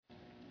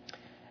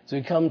As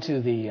we come to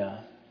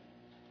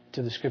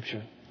the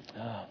Scripture,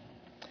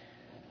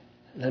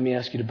 let me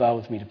ask you to bow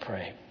with me to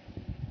pray.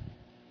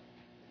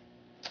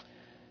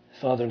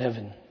 Father in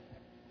heaven,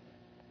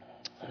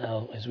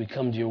 now as we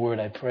come to your word,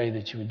 I pray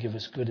that you would give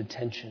us good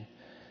attention.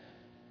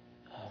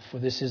 For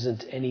this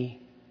isn't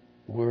any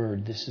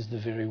word, this is the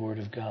very word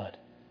of God.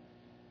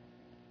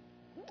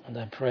 And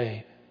I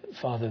pray,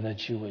 Father,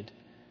 that you would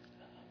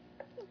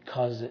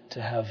cause it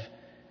to have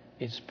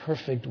its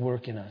perfect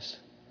work in us.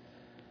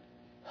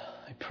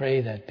 I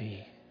pray that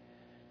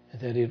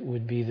it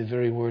would be the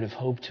very word of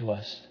hope to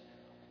us.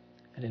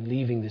 And in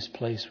leaving this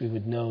place, we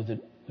would know that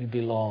we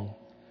belong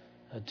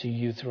to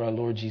you through our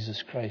Lord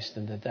Jesus Christ,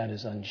 and that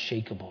is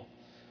unshakable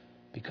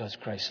because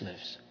Christ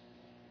lives.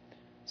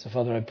 So,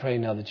 Father, I pray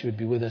now that you would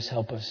be with us,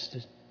 help us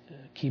to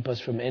keep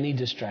us from any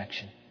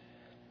distraction.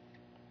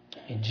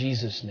 In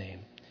Jesus'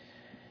 name,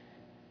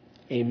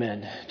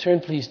 amen. Turn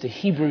please to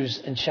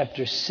Hebrews and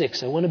chapter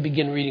 6. I want to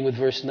begin reading with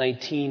verse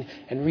 19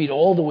 and read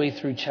all the way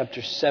through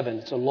chapter 7.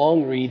 It's a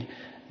long read,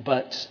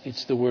 but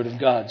it's the Word of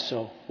God,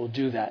 so we'll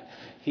do that.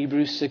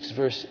 Hebrews 6,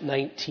 verse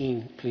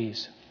 19,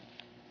 please.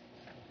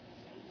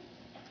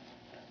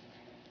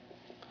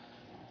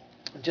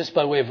 Just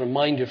by way of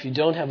reminder, if you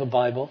don't have a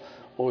Bible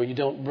or you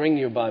don't bring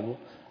your Bible,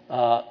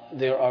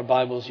 there are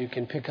Bibles you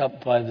can pick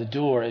up by the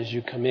door as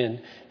you come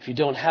in. If you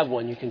don't have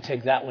one, you can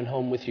take that one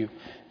home with you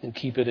and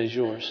keep it as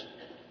yours.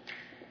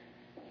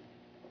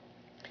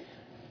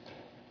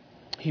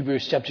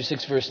 Hebrews chapter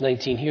 6, verse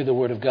 19. Hear the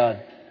word of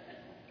God.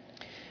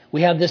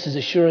 We have this as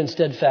a sure and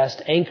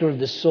steadfast anchor of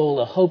the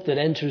soul, a hope that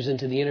enters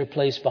into the inner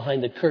place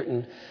behind the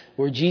curtain,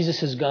 where Jesus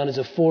has gone as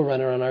a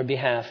forerunner on our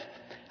behalf,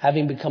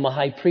 having become a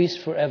high priest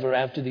forever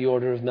after the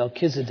order of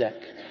Melchizedek.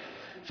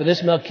 For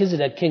this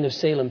Melchizedek, king of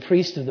Salem,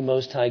 priest of the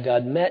Most High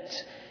God,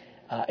 met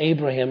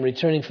Abraham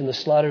returning from the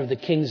slaughter of the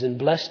kings and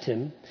blessed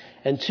him.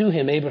 And to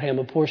him Abraham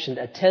apportioned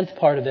a tenth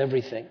part of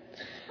everything.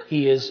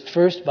 He is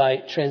first, by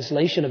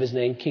translation of his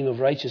name, King of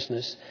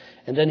Righteousness,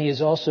 and then he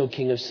is also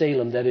King of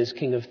Salem, that is,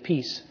 King of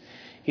Peace.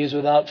 He is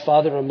without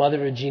father or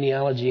mother or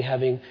genealogy,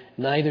 having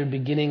neither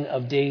beginning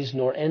of days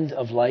nor end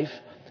of life,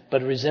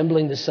 but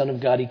resembling the Son of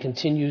God, he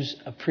continues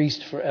a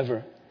priest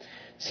forever.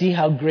 See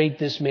how great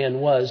this man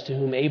was, to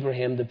whom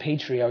Abraham the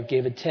patriarch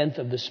gave a tenth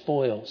of the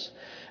spoils.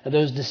 And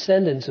those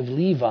descendants of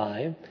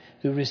Levi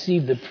who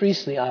received the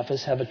priestly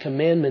office have a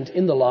commandment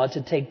in the law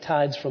to take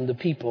tithes from the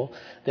people,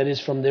 that is,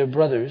 from their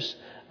brothers,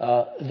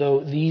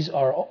 though these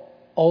are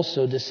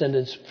also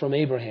descendants from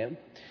Abraham.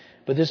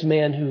 But this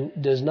man who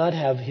does not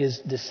have his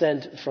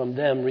descent from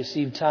them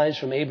received tithes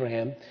from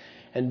Abraham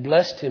and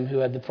blessed him who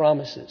had the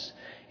promises.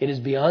 It is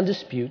beyond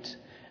dispute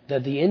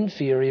that the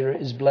inferior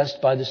is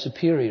blessed by the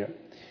superior.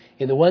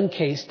 In the one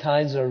case,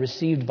 tithes are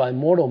received by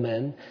mortal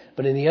men,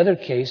 but in the other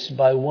case,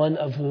 by one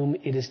of whom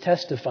it is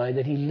testified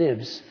that he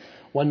lives.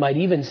 One might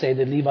even say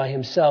that Levi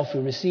himself,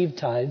 who received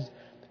tithes,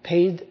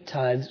 paid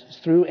tithes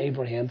through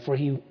Abraham, for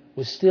he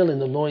was still in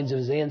the loins of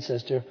his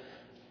ancestor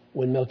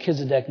when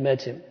Melchizedek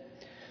met him.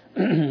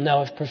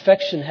 Now, if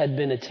perfection had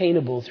been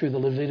attainable through the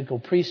Levitical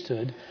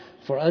priesthood,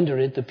 for under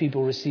it the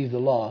people received the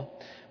law,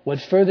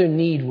 what further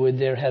need would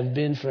there have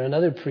been for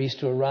another priest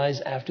to arise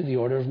after the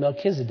order of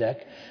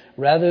Melchizedek,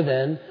 rather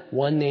than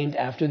one named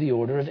after the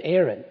order of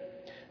Aaron?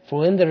 For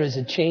when there is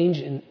a change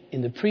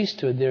in the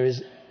priesthood, there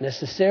is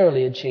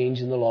necessarily a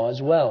change in the law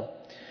as well.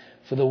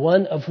 For the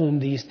one of whom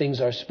these things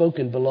are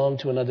spoken belonged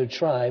to another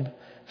tribe,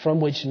 from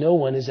which no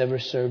one has ever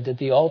served at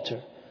the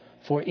altar.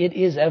 For it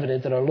is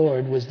evident that our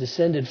Lord was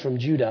descended from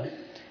Judah,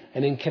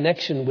 and in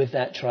connection with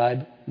that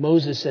tribe,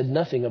 Moses said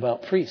nothing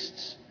about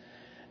priests.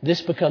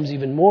 This becomes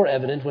even more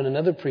evident when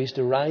another priest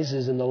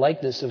arises in the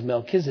likeness of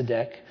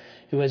Melchizedek,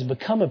 who has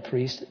become a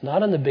priest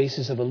not on the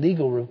basis of a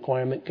legal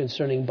requirement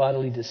concerning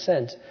bodily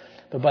descent,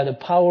 but by the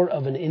power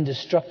of an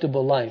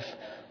indestructible life.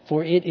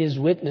 For it is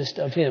witnessed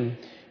of him,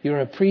 "You are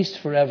a priest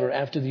forever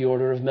after the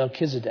order of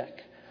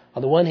Melchizedek."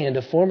 On the one hand,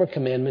 a former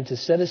commandment is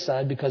set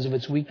aside because of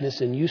its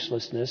weakness and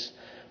uselessness,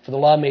 for the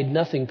law made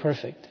nothing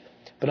perfect.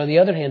 But on the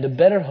other hand, a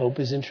better hope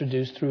is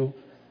introduced through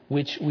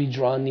which we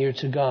draw near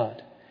to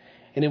God.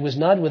 And it was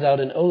not without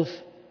an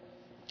oath,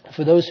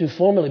 for those who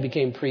formerly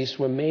became priests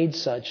were made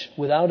such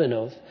without an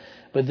oath,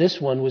 but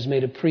this one was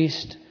made a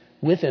priest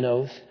with an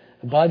oath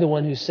by the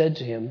one who said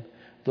to him,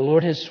 "The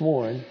Lord has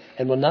sworn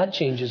and will not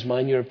change his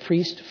mind. You're a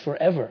priest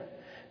forever."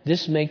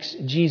 This makes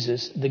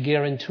Jesus the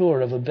guarantor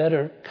of a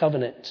better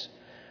covenant.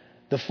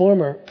 The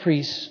former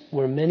priests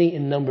were many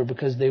in number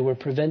because they were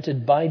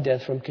prevented by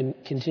death from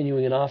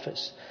continuing in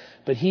office.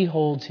 But he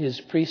holds his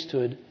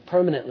priesthood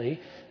permanently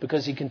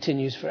because he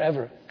continues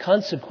forever.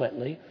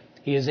 Consequently,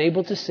 he is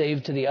able to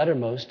save to the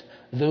uttermost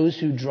those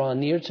who draw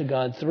near to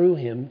God through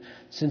him,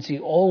 since he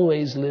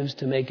always lives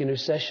to make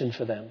intercession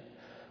for them.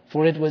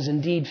 For it was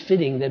indeed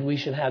fitting that we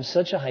should have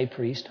such a high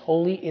priest,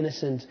 holy,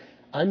 innocent,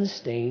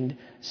 unstained,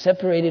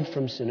 separated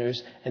from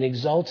sinners, and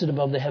exalted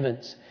above the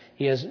heavens.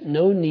 He has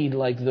no need,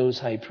 like those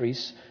high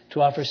priests,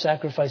 to offer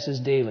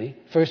sacrifices daily,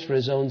 first for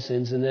his own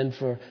sins and then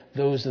for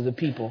those of the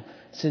people,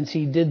 since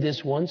he did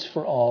this once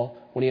for all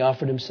when he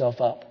offered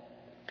himself up.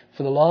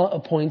 For the law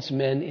appoints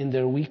men in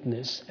their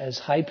weakness as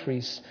high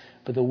priests,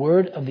 but the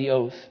word of the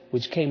oath,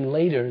 which came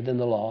later than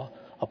the law,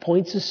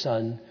 appoints a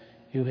son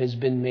who has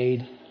been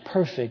made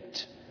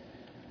perfect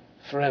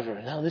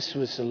forever. Now, this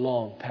was a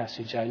long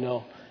passage, I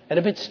know, and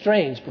a bit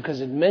strange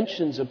because it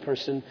mentions a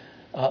person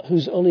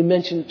who's only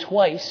mentioned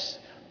twice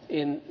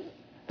in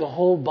the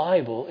whole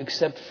Bible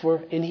except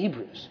for in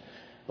Hebrews.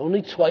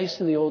 Only twice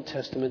in the Old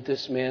Testament,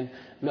 this man,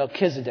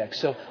 Melchizedek.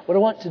 So what I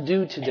want to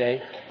do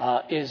today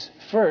is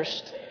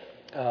first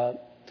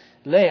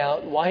lay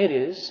out why it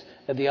is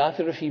that the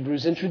author of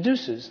Hebrews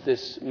introduces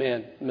this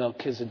man,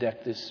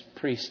 Melchizedek, this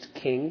priest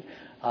king,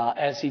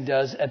 as he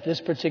does at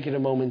this particular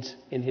moment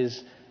in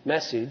his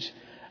message.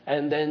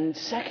 And then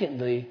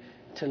secondly,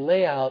 to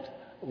lay out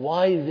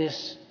why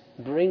this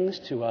brings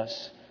to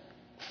us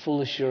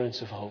full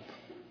assurance of hope,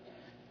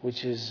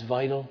 which is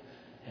vital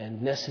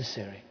and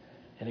necessary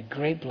and a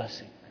great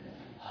blessing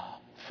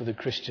for the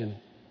Christian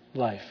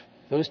life.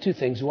 Those two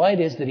things, why it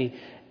is that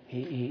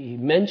he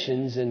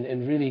mentions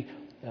and really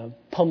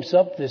pumps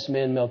up this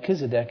man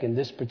Melchizedek in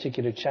this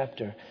particular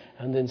chapter.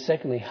 And then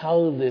secondly,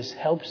 how this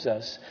helps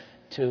us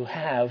to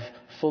have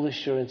full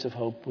assurance of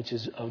hope, which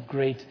is a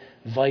great,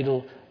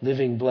 vital,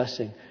 living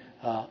blessing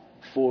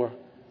for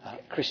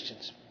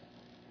Christians.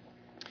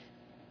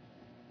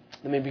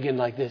 Let me begin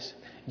like this.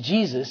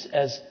 Jesus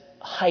as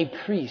high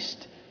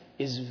priest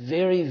is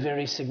very,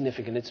 very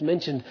significant. It's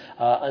mentioned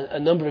a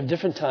number of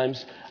different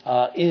times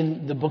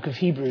in the book of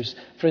Hebrews.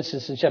 For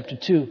instance, in chapter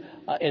 2,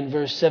 in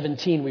verse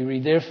 17, we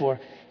read, "Therefore,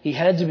 he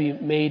had to be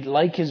made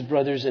like his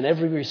brothers in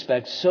every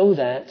respect, so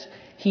that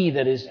he,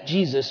 that is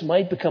Jesus,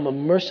 might become a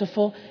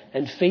merciful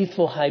and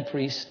faithful high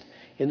priest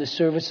in the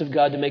service of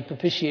God to make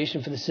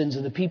propitiation for the sins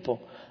of the people.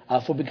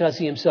 For because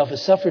he himself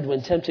has suffered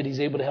when tempted, he's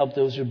able to help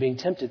those who are being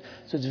tempted."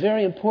 So it's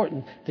very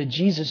important that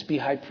Jesus be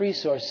high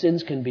priest so our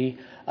sins can be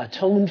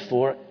atoned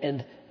for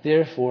and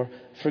therefore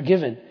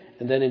forgiven.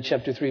 And then in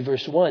chapter 3,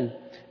 verse 1,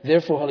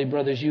 "Therefore, holy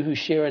brothers, you who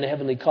share in a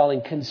heavenly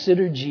calling,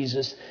 consider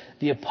Jesus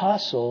the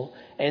apostle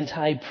and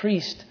high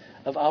priest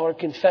of our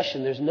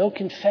confession." There's no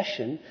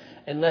confession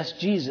unless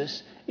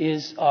Jesus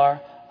is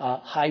our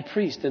high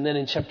priest. And then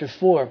in chapter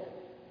 4,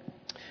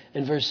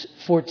 in verse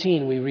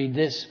 14, we read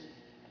this.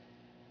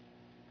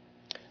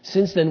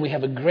 "Since then we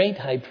have a great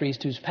high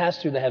priest who's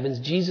passed through the heavens,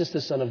 Jesus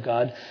the Son of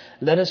God.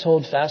 Let us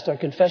hold fast our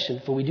confession.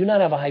 For we do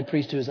not have a high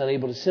priest who is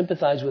unable to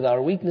sympathize with our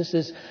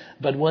weaknesses,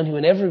 but one who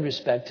in every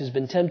respect has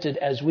been tempted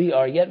as we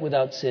are, yet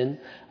without sin.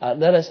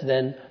 Let us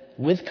then,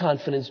 with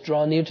confidence,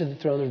 draw near to the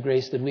throne of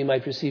grace, that we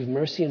might receive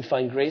mercy and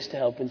find grace to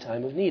help in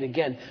time of need."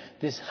 Again,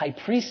 this high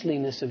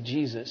priestliness of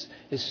Jesus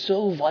is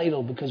so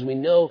vital because we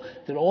know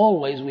that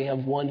always we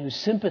have one who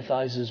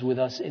sympathizes with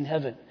us in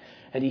heaven.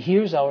 And he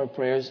hears our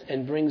prayers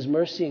and brings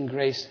mercy and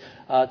grace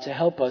to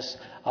help us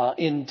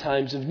in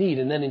times of need.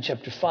 And then in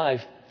chapter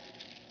 5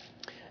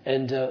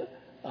 and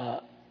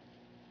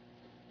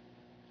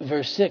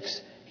verse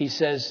 6, he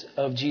says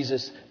of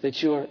Jesus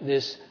that you're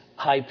this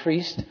high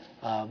priest.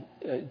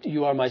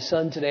 "You are my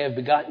son, today I've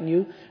begotten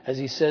you." As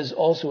he says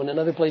also in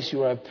another place,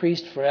 "You are a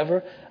priest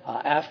forever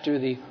after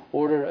the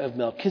order of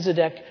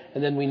Melchizedek."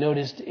 And then we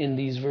noticed in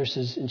these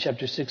verses, in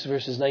chapter 6,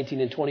 verses 19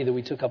 and 20 that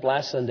we took up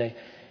last Sunday,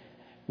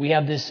 we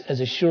have this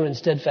as a sure and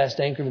steadfast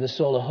anchor of the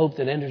soul, a hope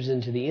that enters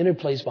into the inner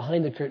place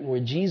behind the curtain where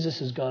Jesus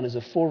has gone as a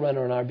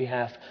forerunner on our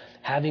behalf,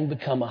 having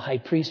become a high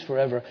priest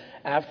forever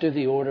after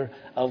the order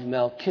of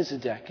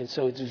Melchizedek. And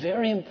so it's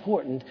very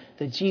important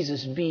that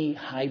Jesus be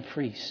high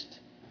priest.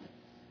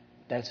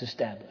 That's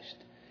established.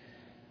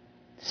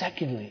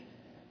 Secondly,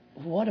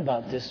 what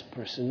about this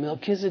person,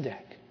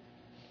 Melchizedek?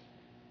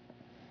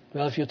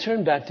 Well, if you'll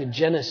turn back to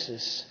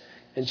Genesis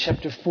in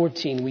chapter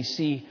 14, we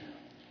see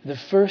the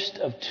first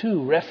of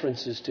two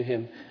references to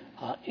him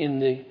in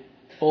the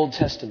Old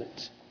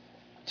Testament.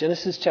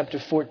 Genesis chapter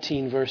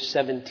 14, verse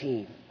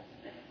 17.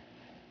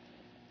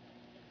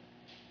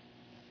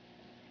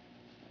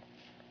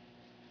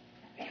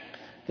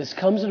 This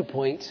comes at a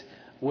point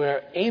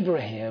where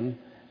Abraham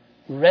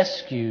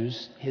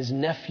rescues his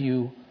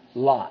nephew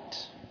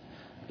Lot.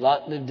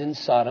 Lot lived in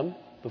Sodom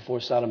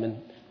before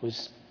Sodom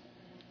was,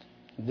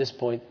 at this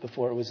point,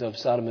 before it was of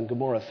Sodom and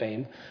Gomorrah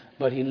fame.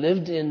 But he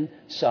lived in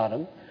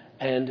Sodom.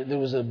 And there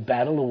was a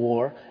battle, a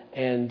war,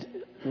 and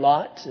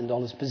Lot and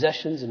all his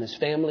possessions and his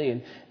family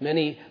and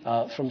many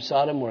from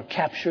Sodom were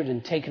captured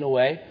and taken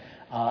away.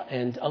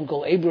 And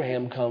Uncle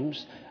Abraham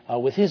comes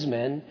with his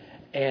men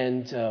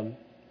and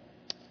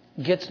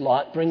gets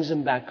Lot, brings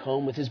him back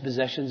home with his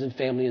possessions and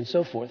family and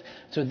so forth.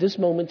 So at this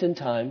moment in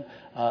time,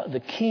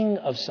 the king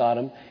of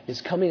Sodom is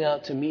coming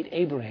out to meet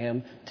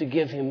Abraham to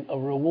give him a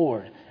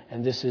reward.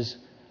 And this is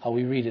how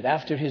we read it.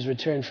 "After his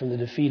return from the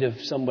defeat of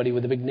somebody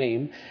with a big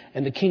name,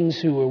 and the kings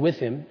who were with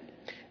him,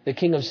 the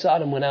king of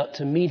Sodom went out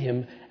to meet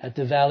him at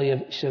the valley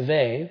of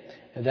Shaveh,"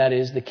 and that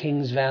is the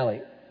king's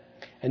valley.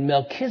 "And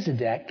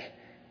Melchizedek,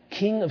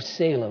 king of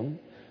Salem,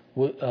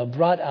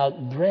 brought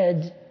out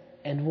bread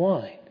and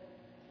wine.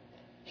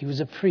 He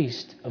was a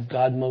priest of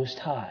God Most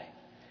High.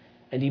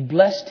 And he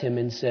blessed him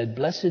and said,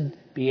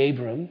 'Blessed be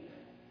Abram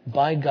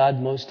by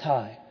God Most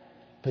High,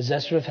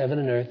 possessor of heaven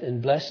and earth,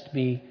 and blessed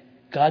be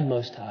God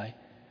Most High,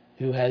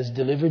 who has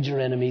delivered your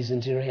enemies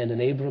into your hand.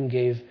 And Abram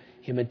gave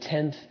him a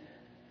tenth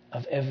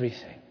of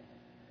everything.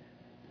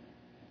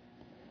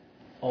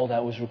 All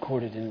that was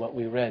recorded in what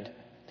we read.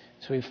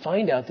 So we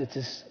find out that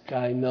this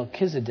guy,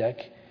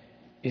 Melchizedek,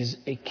 is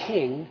a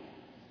king,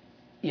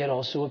 yet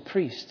also a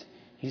priest.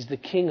 He's the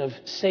king of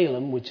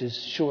Salem, which is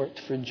short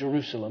for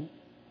Jerusalem.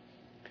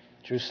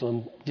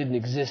 Jerusalem didn't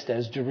exist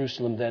as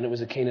Jerusalem then. It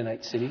was a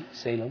Canaanite city,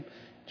 Salem,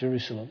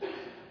 Jerusalem.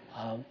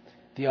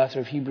 The author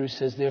of Hebrews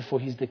says, therefore,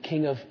 he's the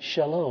king of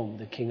Shalom,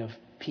 the king of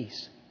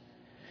peace.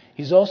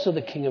 He's also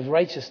the king of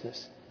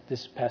righteousness.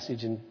 This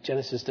passage in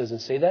Genesis doesn't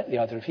say that. The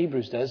author of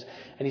Hebrews does.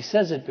 And he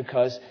says it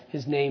because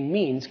his name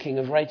means king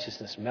of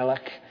righteousness.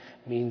 Melech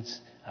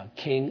means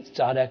king.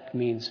 Tzadok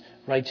means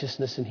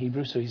righteousness in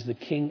Hebrew. So he's the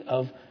king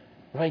of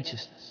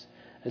righteousness.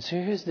 And so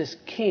here's this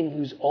king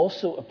who's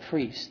also a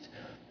priest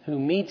who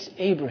meets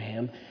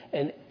Abraham,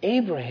 and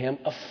Abraham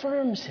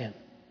affirms him.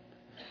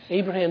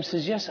 Abraham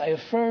says, yes, I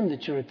affirm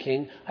that you're a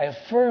king. I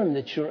affirm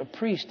that you're a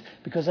priest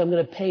because I'm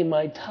going to pay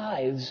my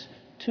tithes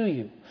to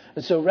you.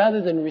 And so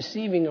rather than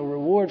receiving a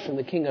reward from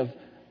the king of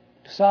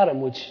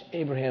Sodom, which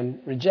Abraham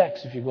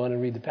rejects if you go on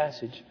and read the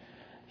passage,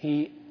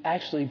 he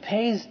actually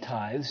pays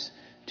tithes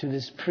to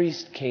this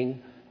priest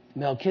king,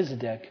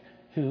 Melchizedek,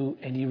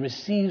 and he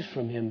receives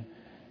from him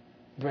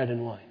bread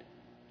and wine.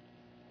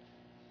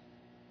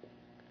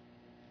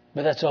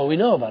 But that's all we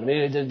know about him.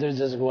 It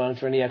doesn't go on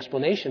for any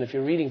explanation. If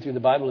you're reading through the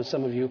Bible, as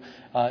some of you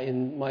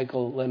in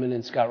Michael Lemon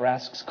and Scott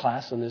Rask's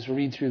class on this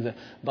read through the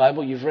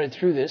Bible, you've read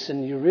through this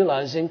and you're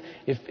realizing,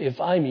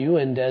 if I'm you,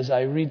 and as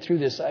I read through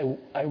this,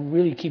 I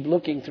really keep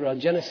looking throughout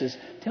Genesis,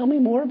 tell me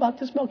more about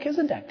this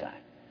Melchizedek guy.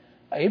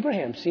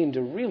 Abraham seemed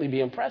to really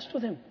be impressed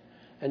with him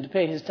and to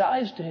pay his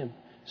tithes to him.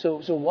 So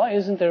why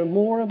isn't there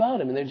more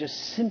about him? And there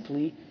just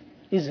simply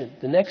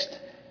isn't. The next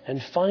and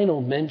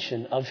final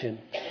mention of him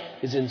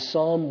is in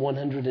Psalm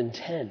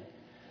 110,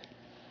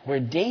 where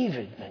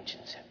David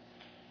mentions him.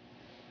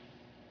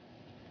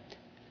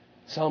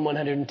 Psalm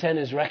 110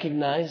 is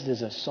recognized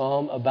as a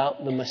psalm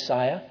about the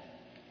Messiah.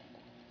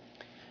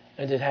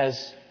 And it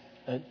has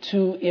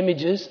two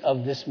images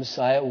of this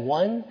Messiah.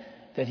 One,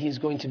 that he's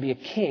going to be a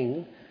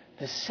king.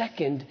 The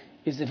second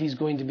is that he's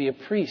going to be a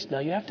priest. Now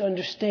you have to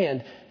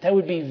understand, that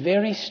would be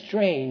very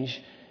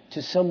strange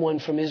to someone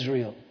from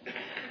Israel.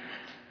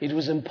 It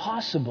was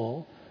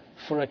impossible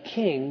for a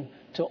king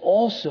to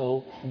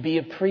also be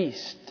a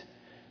priest.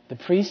 The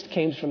priest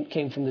came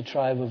from the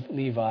tribe of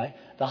Levi.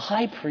 The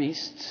high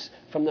priests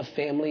from the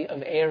family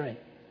of Aaron.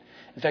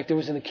 In fact, there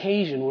was an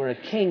occasion where a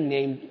king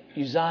named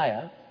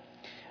Uzziah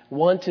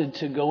wanted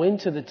to go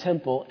into the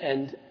temple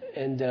and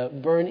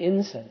burn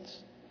incense.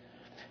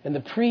 And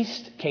the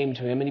priest came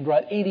to him, and he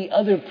brought 80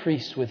 other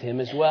priests with him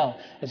as well,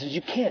 and says,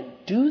 you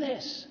can't do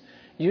this.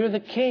 You're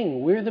the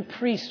king. We're the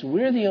priests.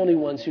 We're the only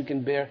ones who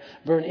can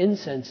burn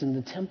incense in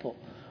the temple.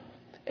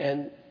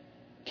 And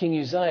King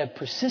Uzziah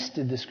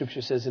persisted, the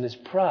scripture says, in his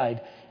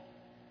pride.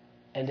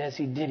 And as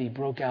he did, he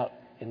broke out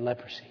in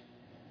leprosy.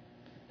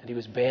 And he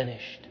was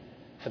banished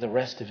for the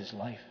rest of his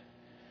life.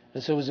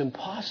 And so it was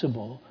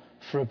impossible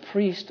for a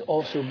priest to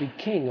also be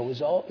king. It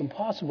was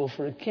impossible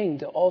for a king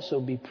to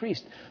also be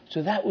priest.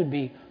 So that would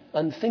be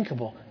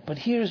unthinkable. But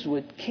here's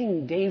what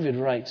King David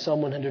writes,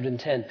 Psalm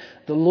 110.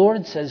 The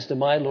Lord says to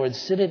my Lord,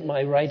 sit at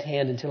my right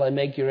hand until I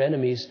make your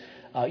enemies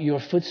your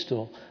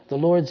footstool. The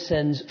Lord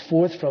sends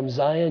forth from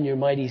Zion your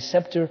mighty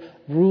scepter.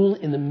 Rule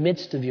in the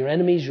midst of your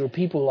enemies. Your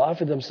people will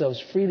offer themselves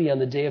freely on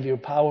the day of your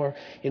power.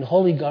 In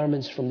holy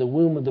garments from the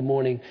womb of the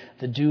morning,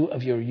 the dew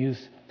of your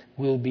youth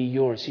will be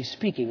yours. He's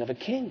speaking of a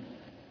king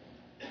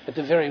at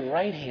the very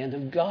right hand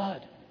of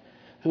God,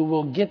 who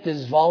will get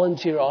this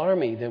volunteer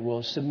army that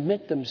will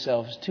submit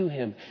themselves to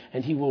him.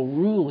 And he will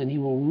rule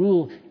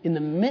in the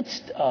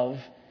midst of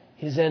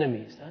his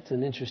enemies. That's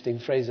an interesting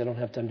phrase I don't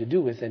have time to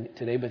do with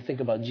today, but think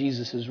about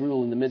Jesus'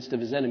 rule in the midst of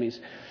his enemies.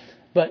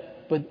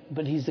 But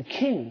he's the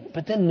king.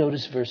 But then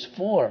notice verse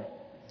 4.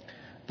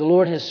 The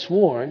Lord has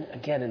sworn,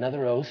 again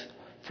another oath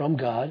from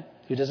God,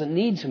 who doesn't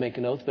need to make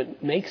an oath,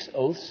 but makes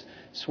oaths,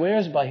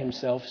 swears by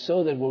himself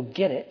so that we'll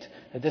get it,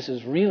 that this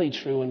is really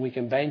true and we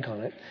can bank on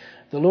it.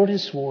 The Lord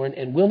has sworn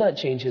and will not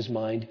change his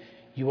mind.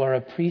 You are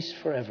a priest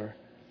forever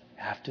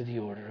after the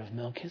order of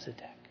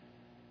Melchizedek.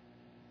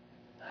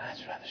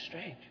 That's rather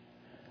strange.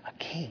 A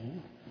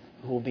king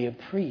who will be a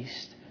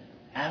priest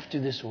after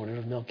this order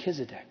of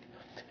Melchizedek.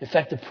 In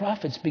fact, the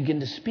prophets begin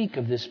to speak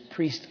of this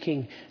priest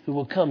king who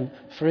will come.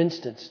 For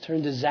instance,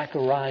 turn to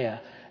Zechariah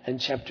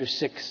and chapter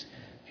 6.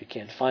 If you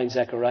can't find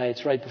Zechariah,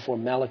 it's right before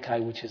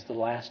Malachi, which is the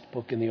last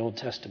book in the Old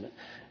Testament.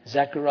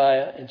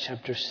 Zechariah and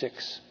chapter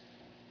 6.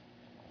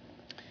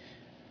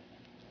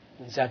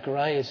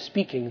 Zechariah is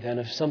speaking then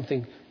of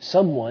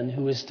someone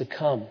who is to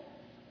come.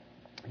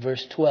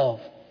 Verse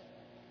 12.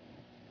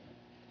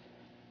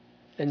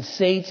 And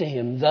say to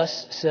him,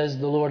 thus says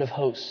the Lord of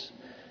hosts,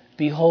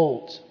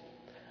 behold,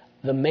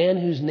 the man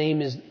whose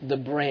name is the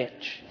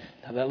branch.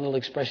 Now that little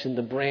expression,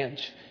 the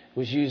branch,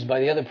 was used by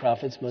the other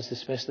prophets, most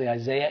especially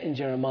Isaiah and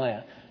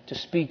Jeremiah, to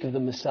speak of the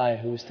Messiah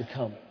who is to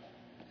come.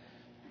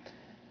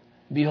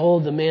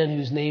 Behold, the man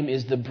whose name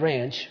is the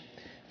branch,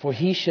 for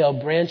he shall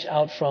branch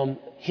out from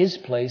his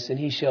place, and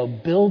he shall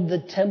build the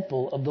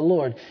temple of the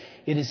Lord.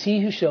 It is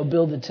he who shall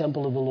build the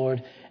temple of the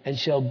Lord, and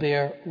shall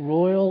bear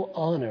royal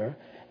honor,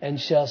 and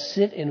shall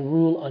sit and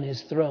rule on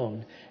his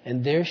throne.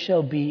 And there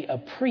shall be a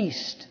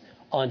priest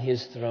on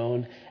his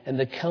throne, and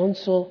the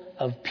counsel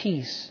of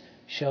peace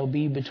shall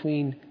be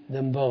between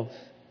them both.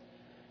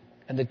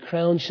 And the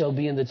crown shall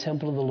be in the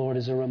temple of the Lord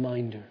as a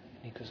reminder.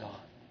 And he goes on.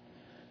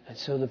 And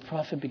so the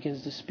prophet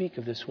begins to speak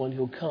of this one who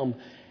will come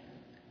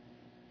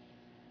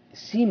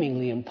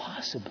seemingly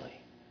impossibly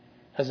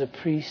as a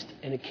priest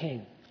and a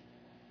king.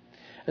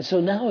 And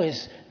so now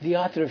as the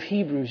author of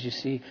Hebrews, you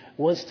see,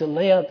 wants to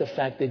lay out the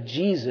fact that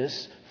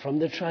Jesus, from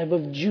the tribe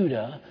of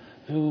Judah,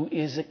 who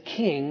is a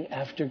king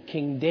after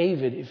King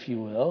David, if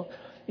you will,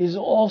 is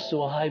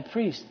also a high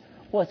priest.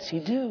 What's he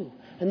do?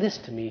 And this,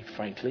 to me,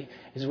 frankly,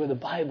 is where the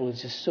Bible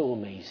is just so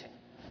amazing.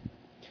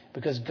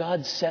 Because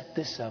God set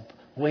this up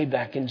way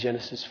back in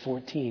Genesis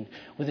 14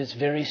 with this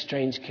very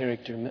strange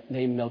character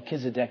named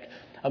Melchizedek,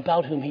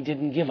 about whom he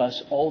didn't give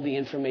us all the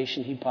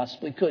information he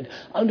possibly could.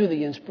 Under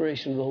the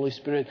inspiration of the Holy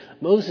Spirit,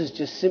 Moses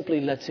just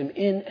simply lets him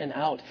in and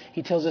out.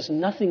 He tells us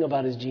nothing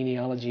about his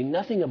genealogy,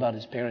 nothing about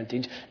his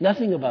parentage,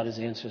 nothing about his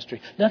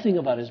ancestry, nothing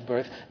about his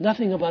birth,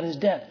 nothing about his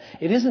death.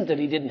 It isn't that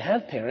he didn't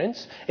have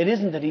parents. It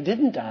isn't that he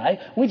didn't die.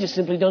 We just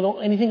simply don't know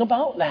anything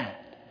about that.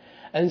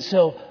 And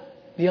so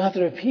the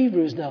author of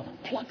Hebrews now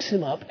plucks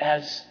him up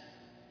as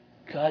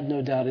God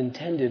no doubt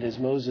intended as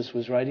Moses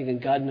was writing,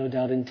 and God no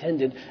doubt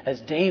intended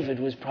as David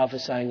was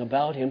prophesying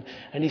about him.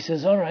 And he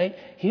says, all right,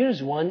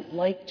 here's one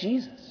like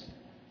Jesus.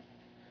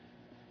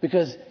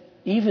 Because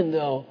even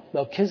though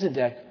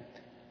Melchizedek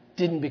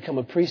didn't become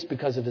a priest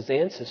because of his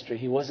ancestry,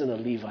 he wasn't a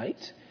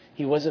Levite,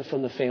 he wasn't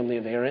from the family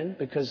of Aaron,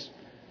 because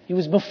he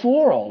was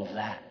before all of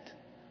that.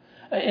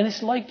 And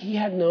it's like he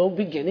had no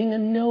beginning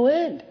and no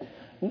end.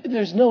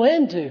 There's no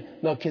end to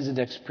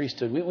Melchizedek's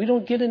priesthood. We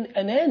don't get an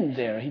end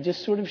there. He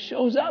just sort of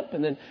shows up.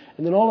 And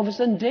then all of a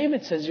sudden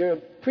David says, you're a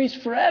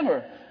priest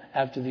forever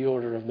after the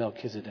order of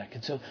Melchizedek.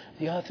 And so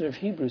the author of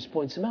Hebrews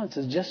points him out and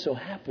says, just so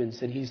happens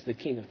that he's the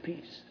king of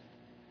peace.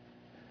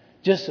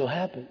 Just so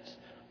happens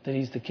that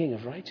he's the king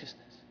of righteousness.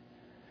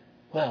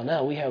 Well,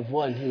 now we have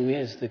one who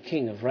is the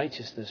king of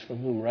righteousness, from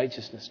whom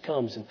righteousness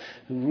comes, and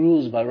who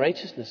rules by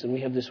righteousness. And we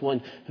have this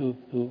one who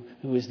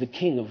is the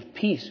king of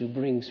peace, who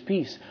brings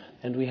peace.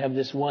 And we have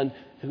this one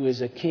who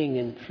is a king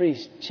and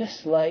priest,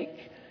 just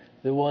like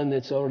the one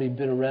that's already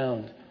been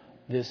around,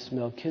 this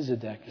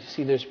Melchizedek. You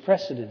see, there's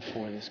precedent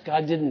for this.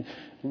 God didn't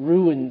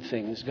ruin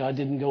things. God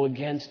didn't go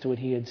against what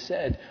he had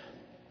said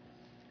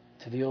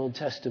to the Old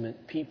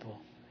Testament people.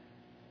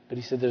 But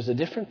he said there's a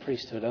different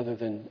priesthood other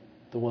than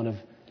the one of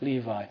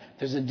Levi.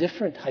 There's a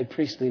different high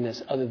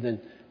priestliness other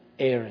than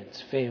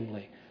Aaron's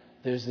family.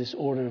 There's this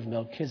order of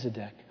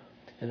Melchizedek.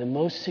 And the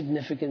most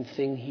significant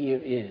thing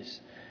here is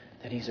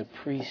that he's a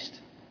priest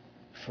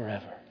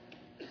forever.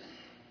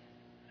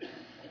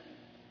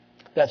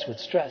 That's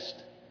what's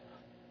stressed.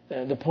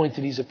 The point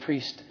that he's a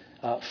priest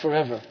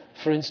forever.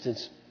 For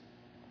instance,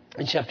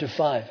 in chapter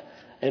 5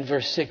 and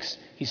verse 6,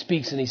 he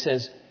speaks and he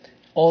says,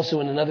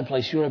 also in another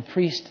place, you're a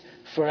priest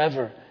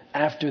forever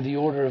after the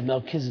order of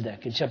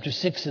Melchizedek. In chapter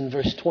 6 and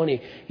verse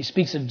 20, he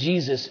speaks of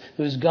Jesus,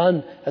 who has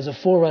gone as a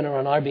forerunner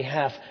on our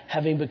behalf,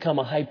 having become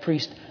a high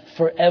priest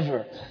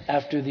forever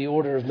after the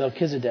order of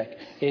Melchizedek.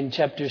 In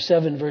chapter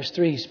 7, verse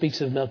 3, he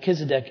speaks of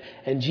Melchizedek,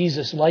 and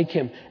Jesus, like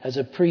him, as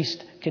a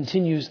priest,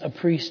 continues a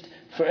priest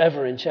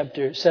forever. In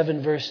chapter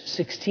 7, verse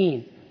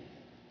 16,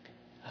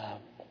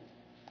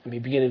 let me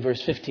begin in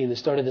verse 15, the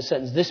start of the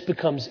sentence. This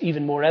becomes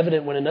even more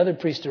evident when another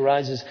priest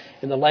arises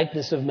in the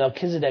likeness of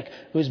Melchizedek,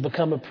 who has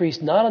become a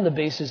priest not on the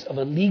basis of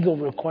a legal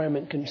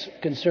requirement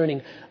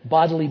concerning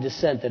bodily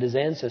descent, that is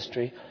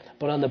ancestry,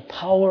 but on the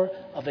power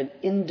of an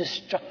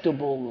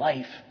indestructible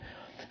life.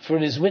 For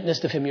it is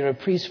witnessed of him, you're a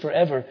priest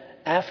forever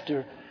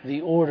after the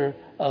order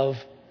of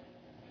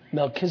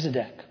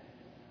Melchizedek.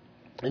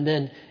 And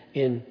then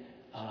in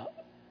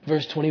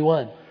verse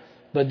 21,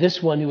 but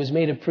this one who was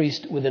made a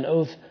priest with an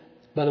oath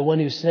by the one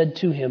who said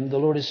to him, the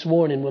Lord has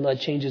sworn and will not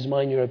change his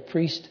mind, you're a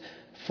priest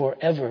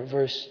forever.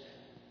 Verse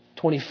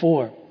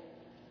 24,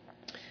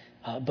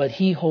 but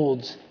he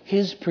holds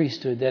his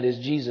priesthood, that is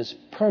Jesus,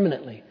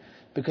 permanently,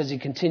 because he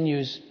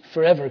continues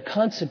forever.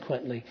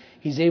 Consequently,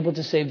 he's able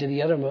to save to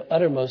the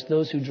uttermost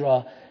those who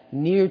draw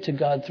near to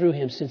God through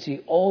him, since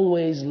he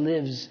always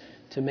lives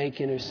to make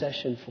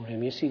intercession for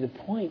him. You see, the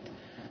point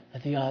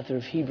that the author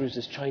of Hebrews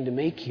is trying to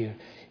make here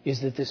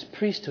is that this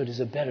priesthood is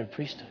a better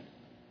priesthood.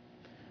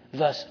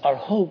 Thus, our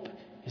hope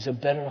is a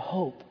better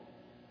hope.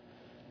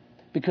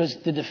 Because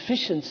the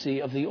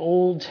deficiency of the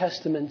Old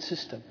Testament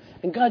system,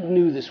 and God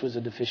knew this was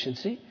a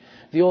deficiency.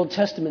 The Old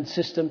Testament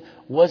system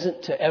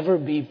wasn't to ever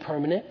be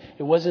permanent.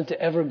 It wasn't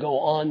to ever go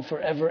on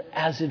forever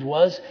as it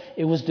was.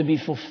 It was to be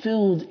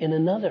fulfilled in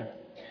another,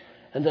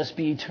 and thus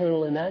be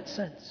eternal in that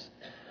sense.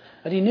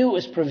 But he knew it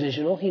was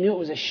provisional. He knew it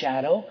was a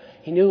shadow.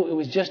 He knew it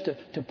was just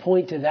to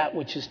point to that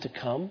which is to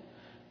come.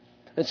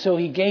 And so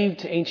he gave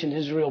to ancient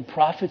Israel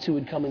prophets who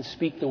would come and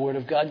speak the word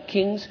of God,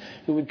 kings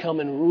who would come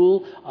and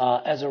rule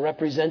as a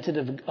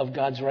representative of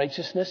God's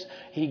righteousness.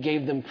 He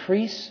gave them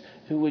priests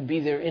who would be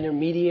their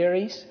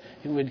intermediaries,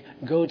 who would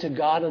go to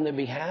God on their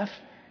behalf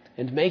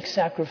and make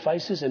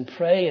sacrifices and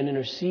pray and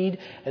intercede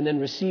and then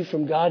receive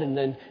from God and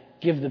then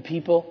give the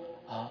people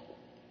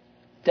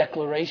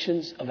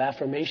declarations of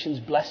affirmations,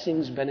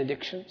 blessings,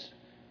 benedictions.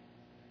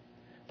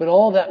 But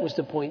all that was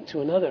to point to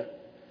another.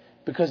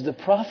 Because the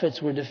prophets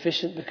were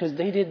deficient because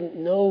they didn't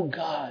know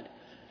God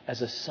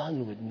as a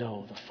son would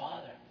know the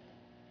Father.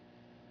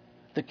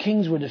 The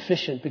kings were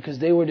deficient because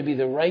they were to be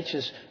the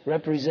righteous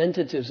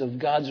representatives of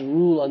God's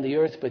rule on the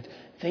earth, but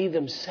they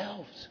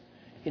themselves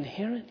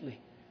inherently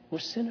were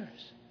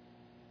sinners,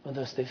 and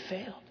thus they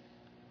failed.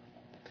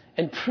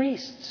 And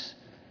priests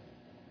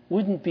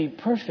wouldn't be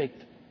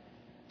perfect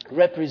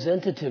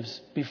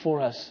representatives before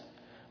us.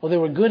 Well, they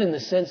were good in the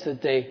sense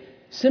that they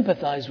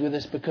sympathized with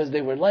us because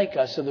they were like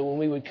us, so that when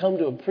we would come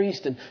to a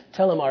priest and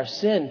tell him our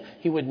sin,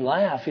 he wouldn't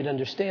laugh. He'd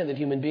understand that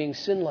human beings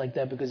sin like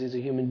that because he's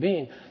a human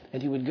being.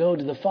 And he would go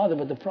to the Father.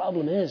 But the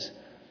problem is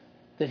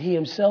that he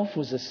himself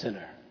was a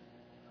sinner.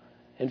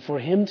 And for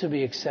him to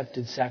be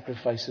accepted,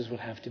 sacrifices would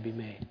have to be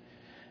made.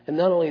 And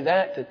not only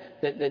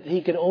that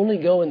he could only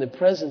go in the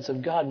presence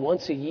of God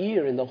once a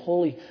year in the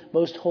holy,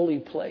 most holy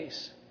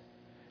place.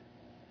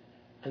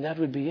 And that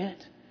would be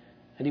it.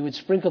 And he would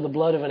sprinkle the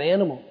blood of an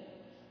animal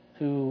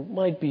who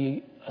might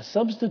be a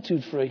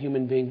substitute for a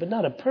human being, but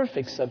not a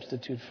perfect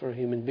substitute for a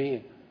human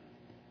being.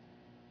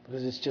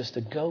 Because it's just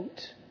a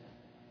goat.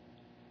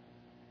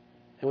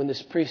 And when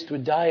this priest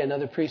would die,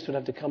 another priest would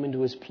have to come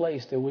into his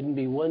place. There wouldn't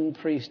be one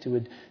priest who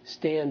would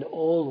stand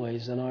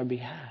always on our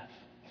behalf.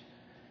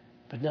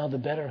 But now the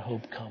better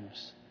hope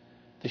comes.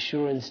 The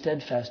sure and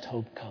steadfast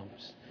hope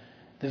comes.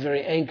 The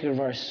very anchor of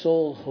our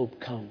soul hope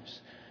comes.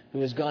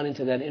 Who has gone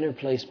into that inner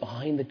place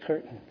behind the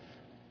curtain.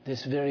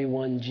 This very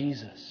one,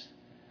 Jesus.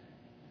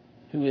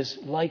 Who is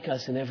like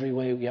us in every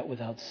way, yet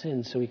without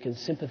sin, so he can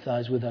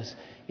sympathize with us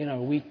in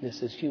our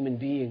weakness as human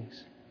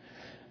beings.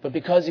 But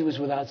because he was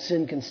without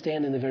sin, can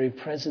stand in the very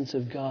presence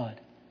of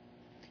God,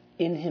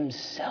 in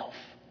himself,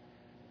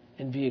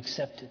 and be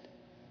accepted.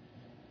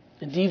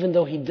 And even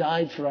though he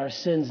died for our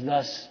sins,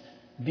 thus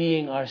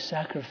being our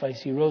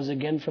sacrifice, he rose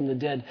again from the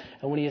dead.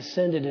 And when he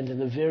ascended into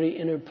the very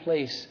inner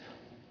place,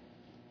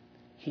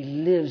 he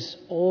lives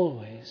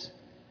always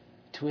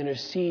to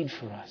intercede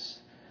for us,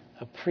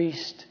 a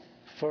priest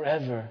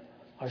forever,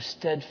 our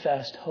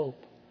steadfast hope.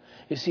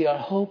 You see, our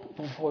hope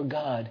before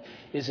God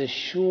is as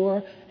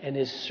sure and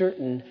as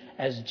certain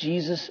as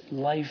Jesus'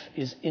 life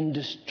is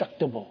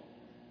indestructible.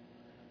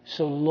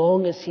 So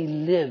long as he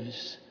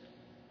lives,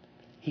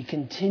 he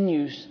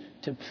continues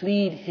to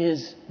plead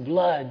his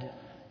blood,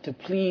 to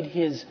plead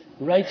his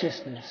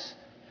righteousness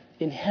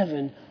in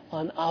heaven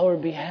on our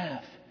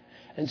behalf.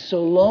 And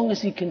so long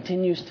as he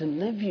continues to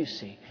live, you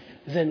see,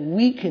 then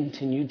we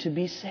continue to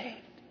be saved.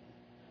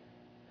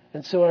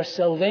 And so our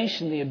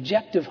salvation, the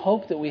objective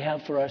hope that we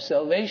have for our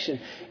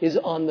salvation, is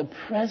on the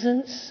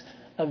presence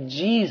of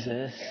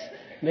Jesus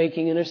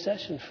making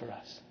intercession for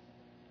us.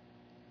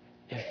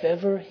 If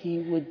ever he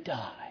would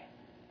die,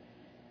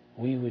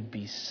 we would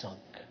be sunk.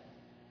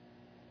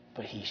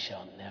 But he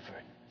shall never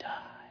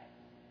die.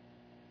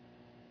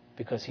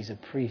 Because he's a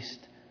priest,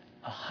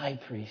 a high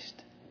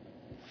priest,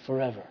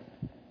 forever.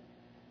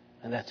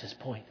 And that's his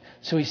point.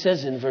 So he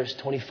says in verse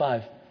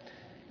 25,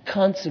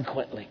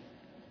 consequently,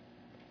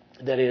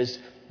 that is,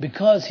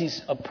 because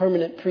he's a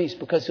permanent priest,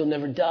 because he'll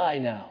never die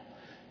now,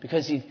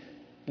 because he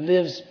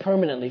lives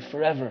permanently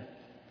forever,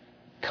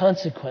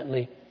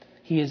 consequently,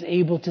 he is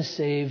able to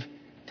save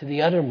to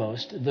the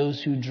uttermost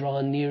those who draw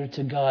near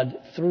to God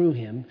through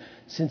him,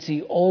 since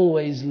he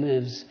always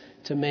lives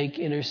to make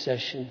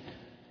intercession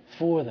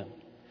for them.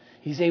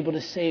 He's able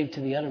to save to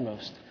the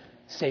uttermost.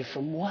 Save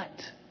from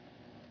what?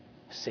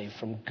 Save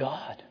from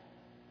God.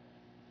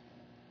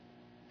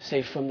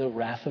 Save from the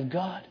wrath of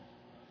God.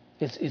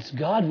 It's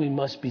God we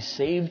must be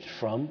saved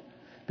from,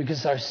 because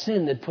it's our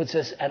sin that puts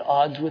us at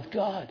odds with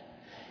God.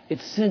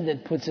 It's sin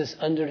that puts us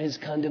under his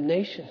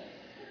condemnation.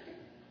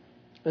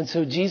 And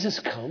so Jesus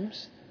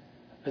comes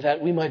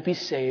that we might be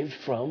saved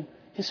from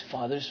his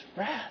Father's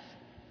wrath.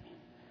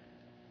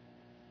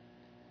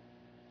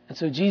 And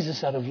so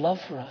Jesus, out of love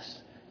for us,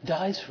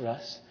 dies for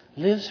us,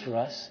 lives for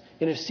us,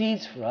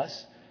 intercedes for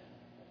us.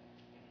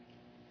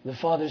 The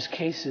Father's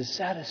case is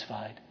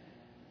satisfied,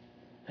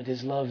 and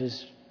his love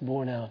is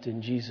borne out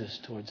in Jesus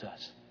towards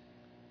us.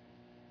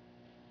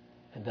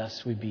 And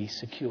thus we be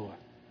secure,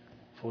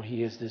 for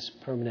he is this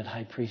permanent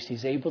high priest.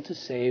 He's able to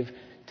save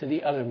to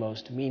the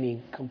uttermost,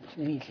 meaning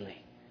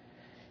completely.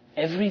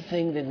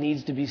 Everything that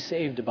needs to be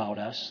saved about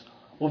us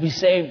will be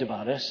saved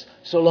about us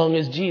so long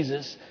as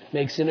Jesus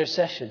makes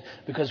intercession.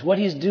 Because what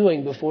he's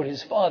doing before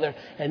his Father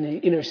and he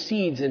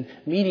intercedes and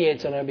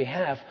mediates on our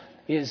behalf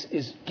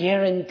is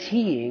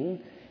guaranteeing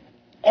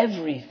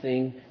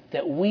everything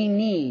that we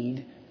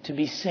need to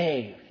be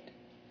saved.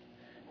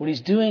 What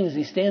he's doing as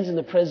he stands in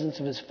the presence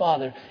of his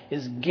Father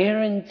is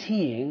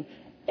guaranteeing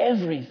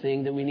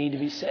everything that we need to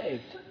be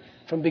saved.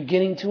 from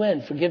beginning to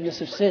end,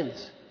 forgiveness of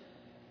sins,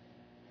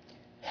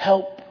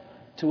 help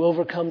to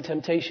overcome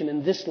temptation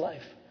in this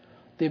life,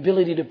 the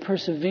ability to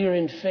persevere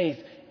in faith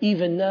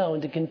even now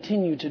and to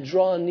continue to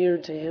draw near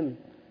to Him.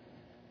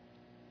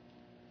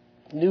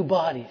 New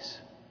bodies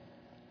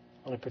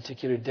on a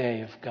particular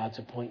day of God's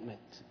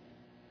appointment.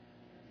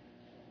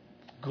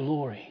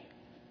 Glory.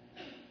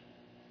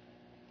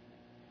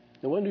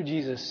 No wonder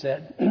Jesus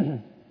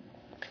said,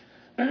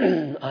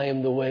 I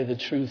am the way, the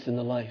truth, and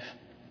the life.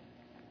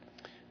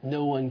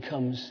 No one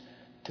comes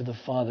to the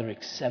Father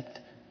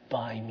except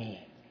by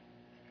me.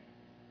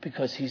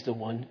 Because He's the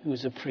one who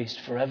is a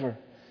priest forever.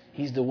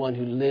 He's the one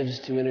who lives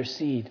to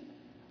intercede.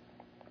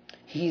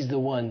 He's the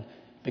one,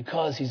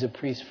 because He's a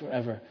priest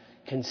forever,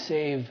 can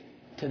save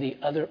to the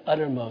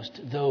uttermost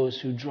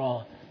those who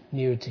draw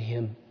near to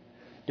Him.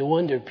 No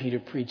wonder Peter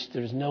preached,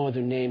 there is no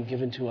other name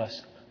given to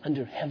us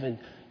under heaven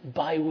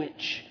by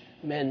which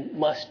men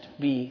must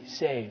be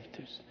saved.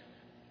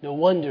 No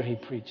wonder he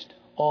preached,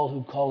 all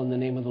who call in the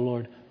name of the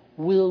Lord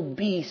will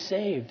be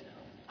saved.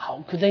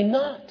 How could they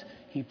not?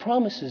 He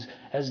promises,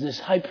 as this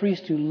high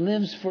priest who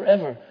lives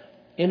forever,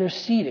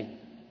 interceding,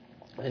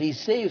 that He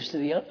saves to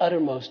the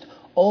uttermost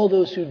all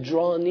those who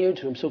draw near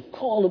to Him. So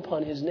call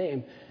upon His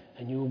name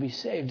and you will be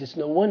saved. It's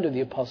no wonder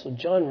the Apostle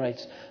John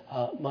writes,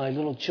 my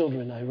little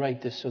children, I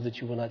write this so that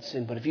you will not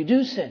sin. But if you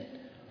do sin,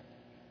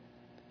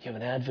 you have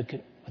an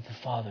advocate with the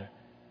Father,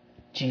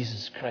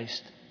 Jesus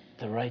Christ,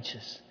 the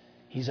righteous.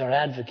 He's our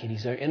advocate.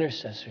 He's our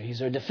intercessor.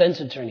 He's our defense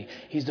attorney.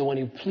 He's the one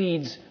who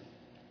pleads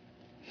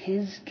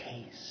His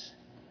case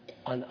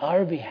on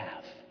our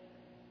behalf.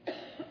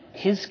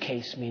 His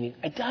case meaning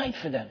I died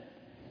for them.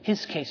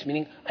 His case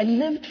meaning I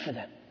lived for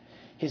them.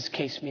 His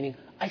case meaning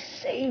I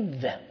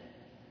saved them.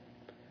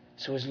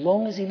 So as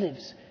long as He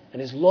lives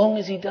and as long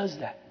as He does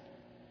that,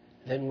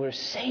 then we're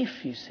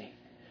safe, you see,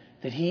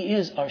 that He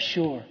is our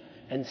sure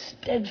and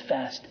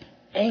steadfast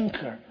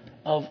anchor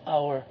of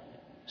our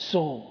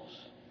souls.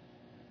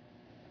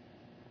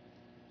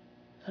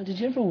 Now, did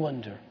you ever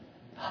wonder,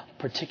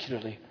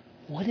 particularly,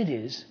 what it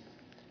is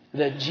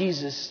that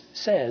Jesus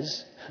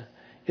says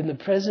in the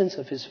presence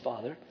of His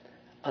Father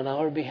on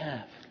our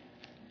behalf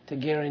to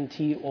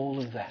guarantee all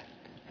of that?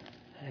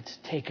 Let's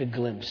take a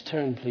glimpse.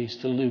 Turn, please,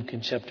 to Luke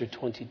in chapter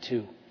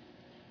 22.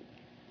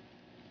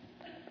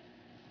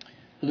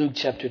 Luke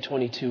chapter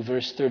 22,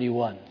 verse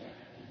 31.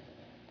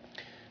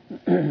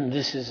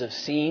 This is a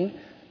scene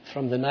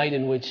from the night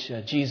in which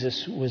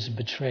Jesus was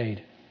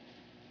betrayed.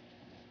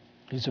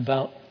 He's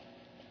about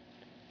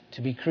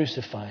to be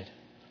crucified.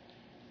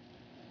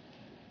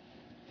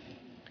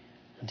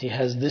 And He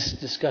has this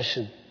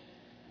discussion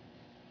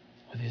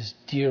with His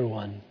dear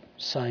one,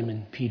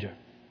 Simon Peter.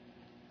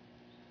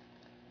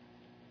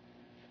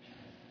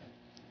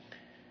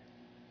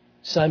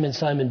 Simon,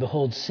 Simon,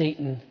 behold,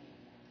 Satan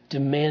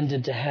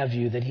demanded to have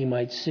you that he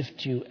might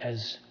sift you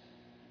as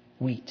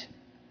wheat.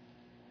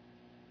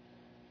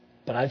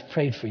 But I've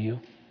prayed for you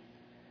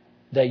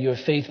that your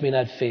faith may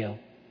not fail.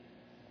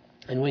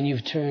 And when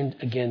you've turned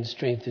again,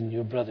 strengthen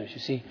your brothers. You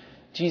see,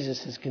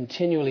 Jesus is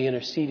continually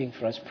interceding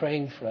for us,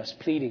 praying for us,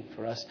 pleading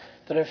for us,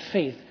 that our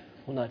faith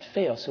will not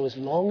fail. So as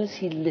long as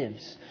He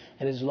lives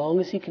and as long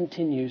as He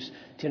continues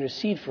to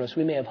intercede for us,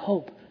 we may have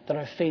hope that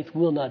our faith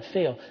will not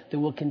fail, that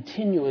we'll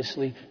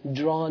continuously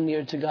draw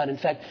near to God. In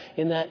fact,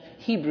 in that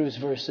Hebrews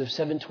verse of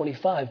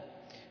 7:25,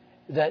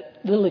 that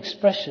little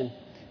expression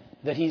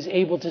that He's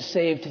able to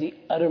save to the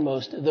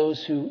uttermost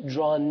those who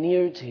draw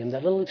near to Him,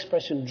 that little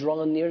expression,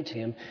 draw near to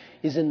Him,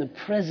 is in the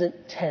present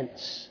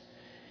tense,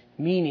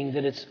 meaning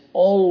that it's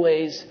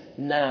always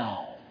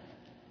now.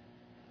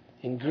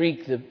 In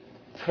Greek, the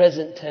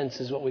present tense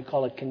is what we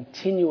call a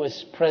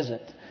continuous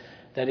present.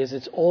 That is,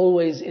 it's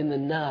always in the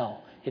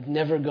now. It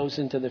never goes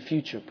into the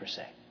future, per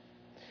se.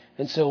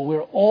 And so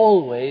we're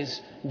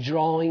always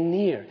drawing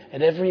near.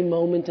 At every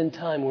moment in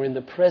time, we're in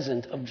the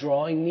present of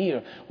drawing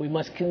near. We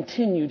must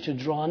continue to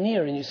draw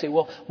near. And you say,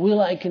 well,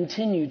 will I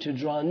continue to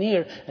draw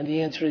near? And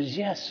the answer is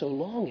yes, so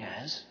long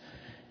as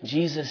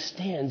Jesus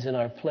stands in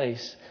our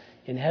place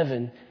in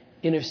heaven,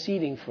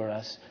 interceding for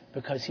us,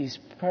 because He's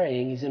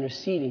praying, He's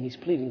interceding, He's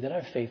pleading that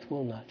our faith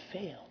will not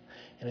fail.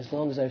 And as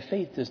long as our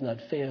faith does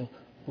not fail,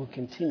 we'll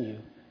continue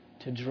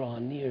to draw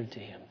near to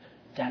Him.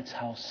 That's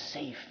how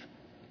safe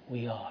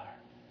we are.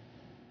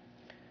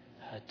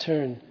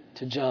 Turn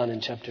to John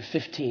in chapter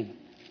 15,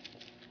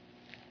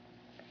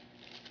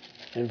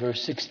 in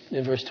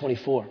verse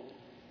 24.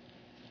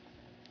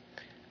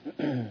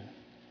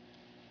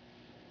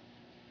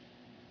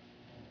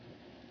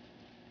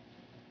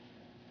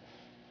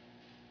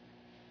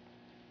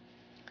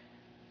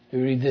 We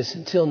read this,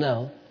 until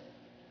now,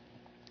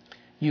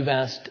 you've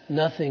asked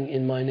nothing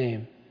in my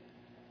name.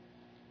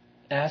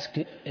 Ask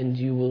and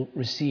you will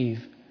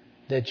receive,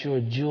 that your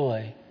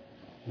joy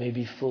may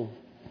be full.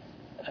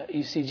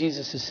 You see,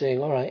 Jesus is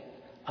saying, all right,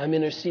 I'm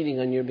interceding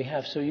on your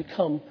behalf, so you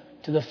come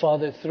to the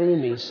Father through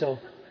me. So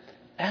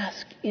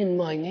ask in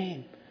my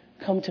name.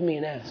 Come to me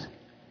and ask.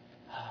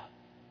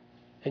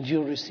 And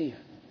you'll receive.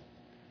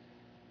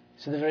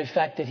 So the very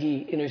fact that He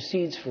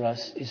intercedes for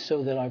us is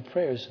so that our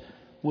prayers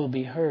will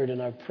be heard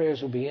and our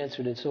prayers will be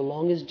answered. And so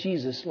long as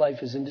Jesus'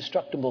 life is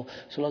indestructible,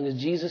 so long as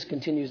Jesus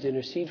continues to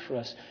intercede for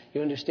us,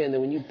 you understand that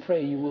when you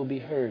pray, you will be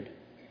heard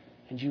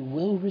and you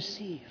will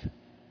receive.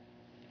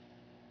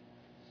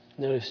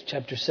 Notice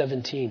chapter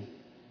 17.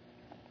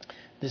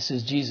 This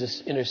is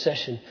Jesus'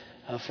 intercession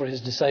for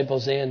his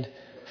disciples and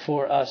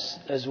for us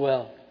as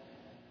well.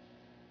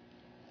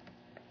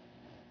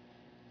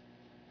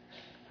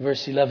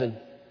 Verse 11,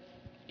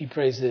 he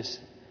prays this,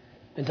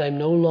 "And I am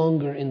no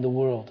longer in the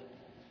world,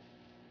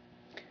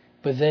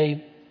 but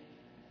they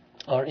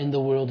are in the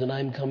world, and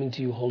I am coming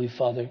to you, Holy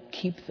Father.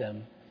 Keep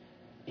them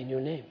in your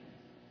name."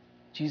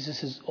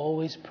 Jesus is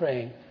always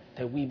praying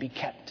that we be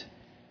kept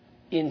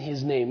in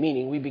his name,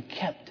 meaning we be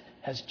kept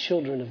as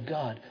children of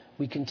God.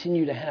 We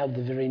continue to have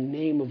the very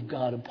name of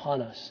God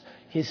upon us,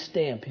 his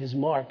stamp, his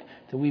mark,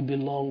 that we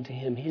belong to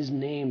him. His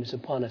name is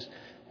upon us.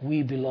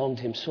 We belong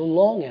to him. So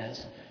long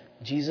as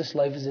Jesus'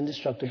 life is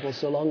indestructible,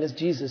 so long as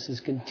Jesus is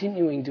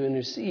continuing to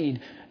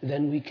intercede,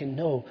 then we can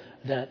know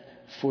that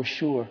for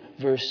sure.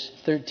 Verse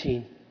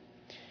 13,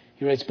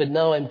 he writes, "But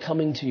now I'm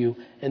coming to you,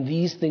 and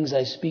these things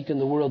I speak in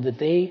the world, that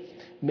they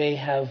may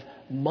have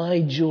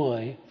my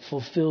joy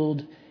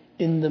fulfilled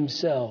in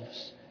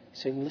themselves." He's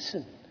saying,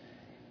 listen,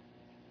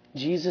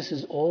 Jesus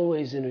is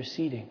always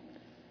interceding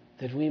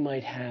that we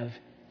might have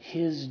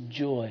his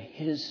joy,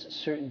 his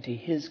certainty,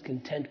 his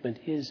contentment,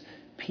 his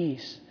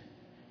peace,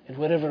 and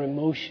whatever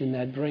emotion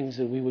that brings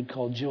that we would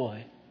call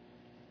joy.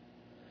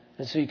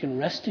 And so you can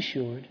rest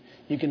assured,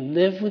 you can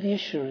live with the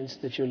assurance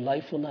that your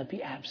life will not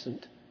be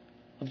absent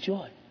of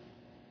joy,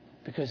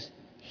 because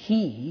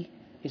he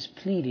is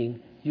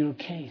pleading your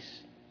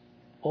case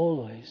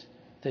always,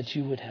 that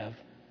you would have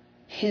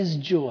his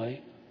joy.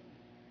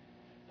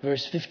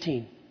 Verse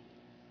 15,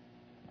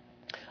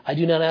 "I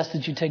do not ask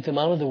that you take them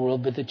out of the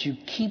world, but that you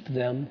keep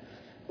them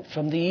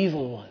from the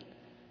evil one."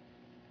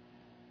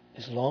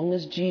 As long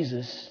as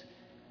Jesus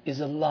is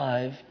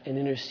alive and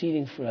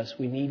interceding for us,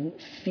 we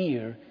needn't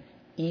fear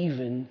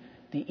even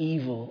the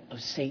evil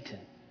of Satan.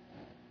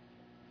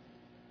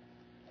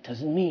 It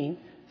doesn't mean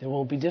there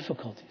won't be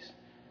difficulties,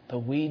 but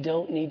we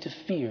don't need to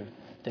fear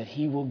that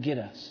he will get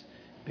us,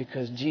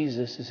 because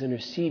Jesus is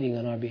interceding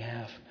on our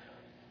behalf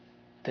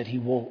that he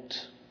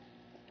won't.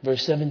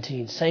 Verse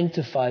 17,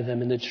 "Sanctify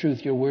them in the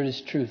truth. Your word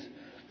is truth.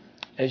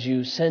 As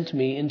you sent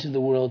me into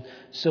the world,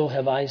 so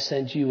have I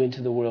sent you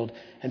into the world.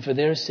 And for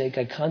their sake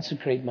I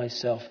consecrate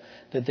myself,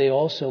 that they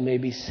also may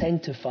be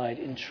sanctified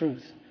in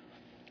truth."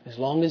 As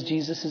long as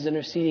Jesus is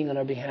interceding on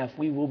our behalf,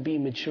 we will be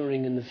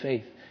maturing in the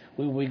faith.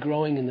 We will be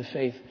growing in the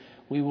faith.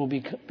 We will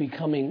be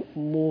becoming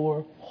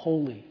more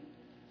holy,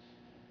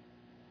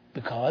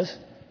 because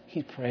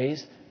he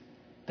prays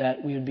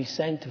that we would be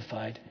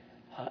sanctified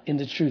in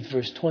the truth.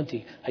 Verse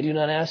 20, "I do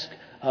not ask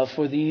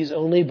for these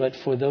only, but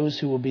for those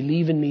who will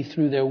believe in me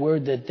through their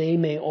word, that they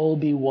may all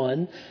be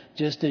one,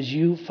 just as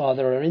you,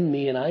 Father, are in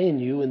me and I in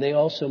you, and they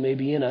also may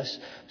be in us,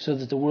 so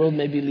that the world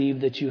may believe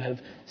that you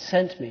have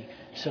sent me."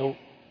 So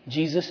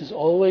Jesus is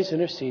always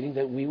interceding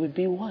that we would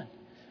be one.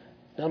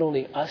 Not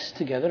only us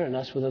together and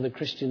us with other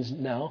Christians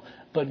now,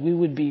 but we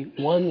would be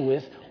one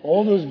with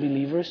all those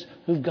believers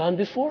who've gone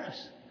before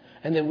us.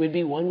 And that we'd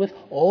be one with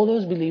all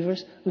those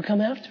believers who come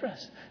after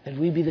us. That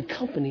we be the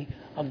company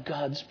of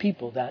God's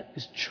people. That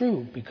is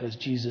true because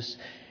Jesus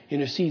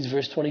intercedes.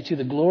 Verse 22,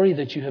 "The glory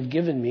that you have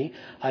given me,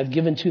 I've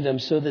given to them,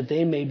 so that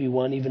they may be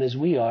one, even as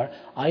we are,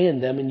 I in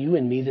them and you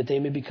in me, that they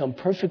may become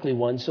perfectly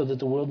one, so that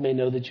the world may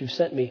know that you've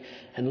sent me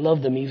and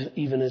loved them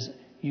even as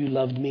you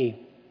loved me.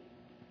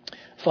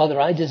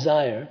 Father, I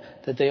desire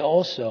that they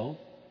also,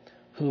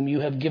 whom you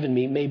have given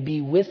me, may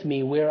be with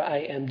me where I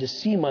am, to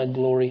see my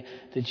glory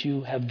that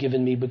you have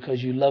given me,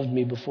 because you loved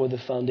me before the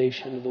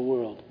foundation of the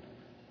world."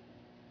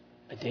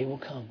 A day will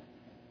come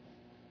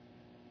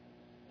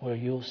where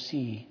you'll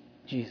see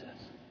Jesus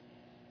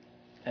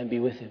and be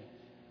with him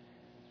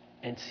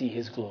and see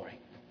his glory.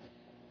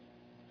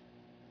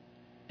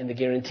 And the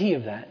guarantee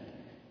of that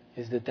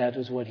is that that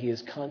is what he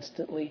is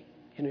constantly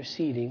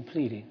interceding,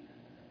 pleading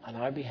on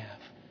our behalf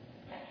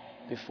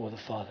before the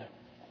Father.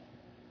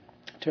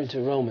 Turn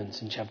to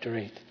Romans in chapter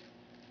 8.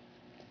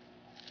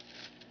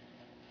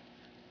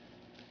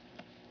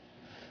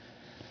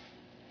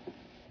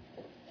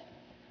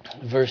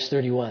 Verse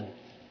 31.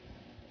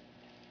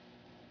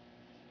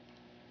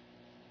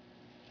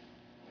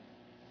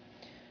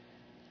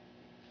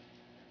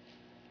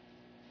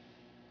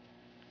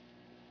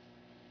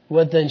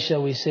 "What then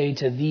shall we say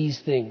to these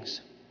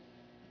things?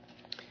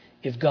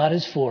 If God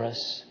is for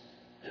us,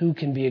 who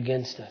can be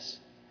against us?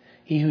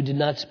 He who did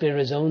not spare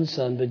his own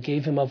son, but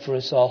gave him up for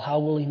us all, how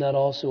will he not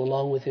also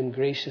along with him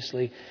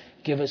graciously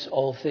give us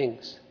all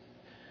things?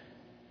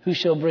 Who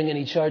shall bring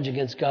any charge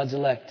against God's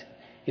elect?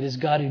 It is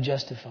God who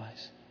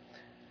justifies.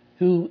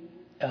 Who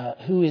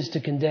is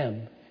to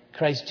condemn?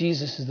 Christ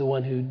Jesus is the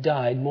one who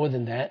died, more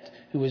than that,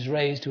 who was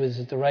raised, who is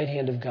at the right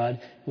hand of God,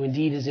 who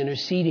indeed is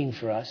interceding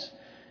for us.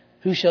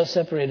 Who shall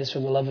separate us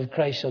from the love of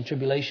Christ? Shall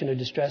tribulation or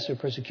distress or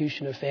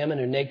persecution or famine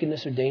or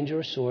nakedness or danger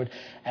or sword?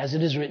 As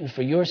it is written,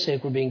 for your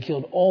sake we're being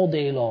killed all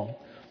day long.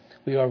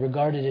 We are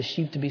regarded as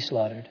sheep to be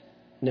slaughtered.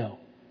 No,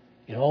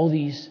 In all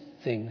these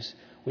things,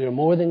 we are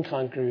more than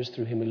conquerors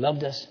through him who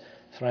loved us.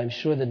 For I am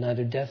sure that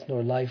neither death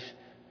nor life,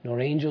 nor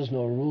angels,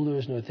 nor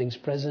rulers, nor things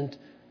present,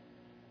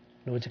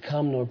 nor to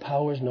come, nor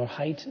powers, nor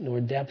height, nor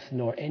depth,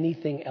 nor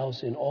anything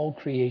else in all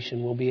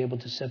creation will be able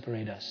to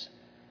separate us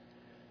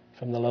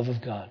from the love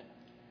of God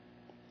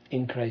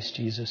in Christ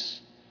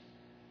Jesus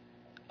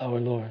our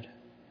Lord.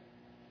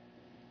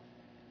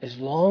 As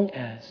long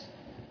as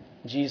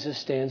Jesus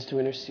stands to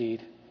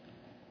intercede,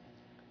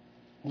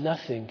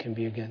 nothing can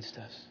be against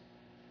us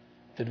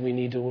that we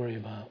need to worry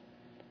about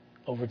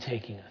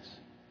overtaking us.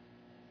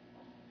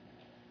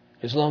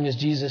 As long as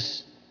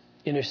Jesus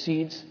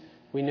intercedes,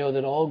 we know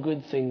that all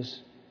good things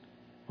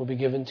will be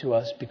given to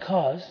us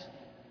because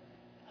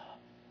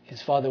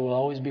his Father will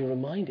always be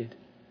reminded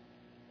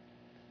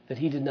that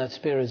he did not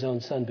spare his own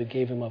Son but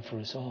gave him up for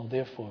us all.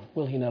 Therefore,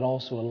 will he not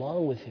also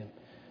along with him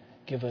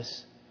give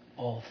us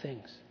all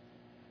things?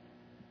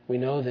 We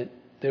know that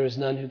there is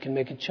none who can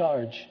make a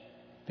charge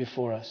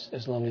before us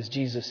as long as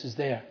Jesus is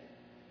there.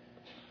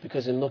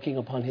 Because in looking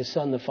upon his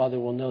Son, the Father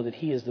will know that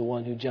he is the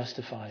one who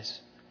justifies.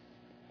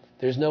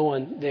 There's no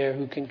one there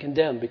who can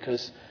condemn,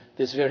 because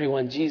this very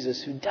one,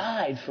 Jesus, who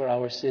died for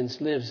our sins,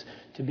 lives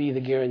to be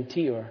the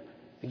guarantor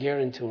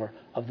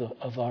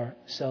of our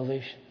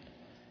salvation.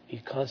 He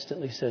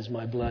constantly says,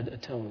 my blood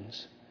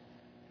atones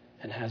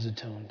and has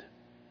atoned.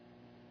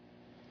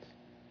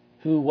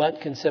 What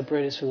can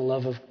separate us from the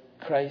love of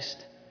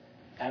Christ?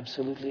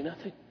 Absolutely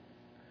nothing.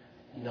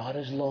 Not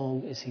as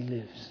long as he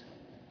lives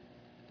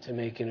to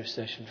make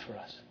intercession for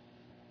us.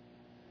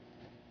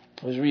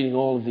 I was reading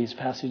all of these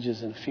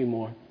passages and a few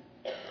more.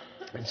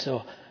 And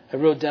so I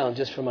wrote down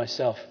just for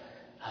myself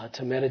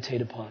to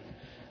meditate upon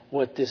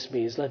what this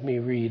means. Let me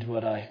read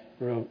what I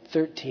wrote.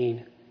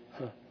 13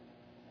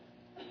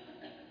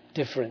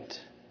 different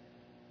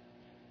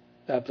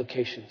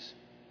applications.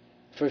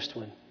 First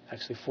one,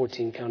 actually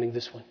 14 counting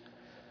this one.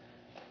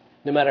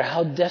 No matter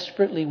how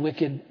desperately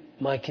wicked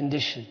my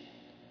condition,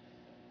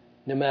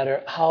 no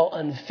matter how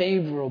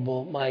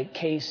unfavorable my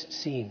case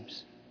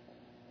seems,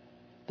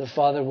 the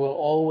Father will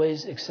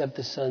always accept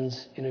the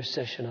Son's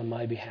intercession on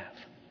my behalf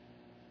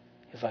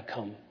if I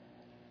come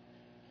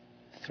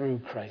through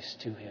Christ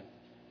to him.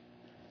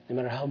 No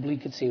matter how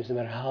bleak it seems, no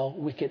matter how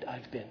wicked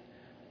I've been,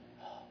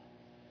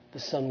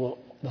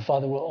 the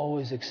Father will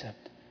always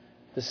accept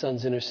the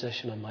Son's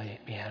intercession on my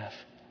behalf.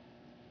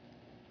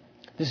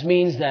 This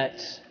means that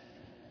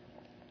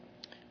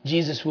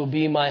Jesus will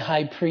be my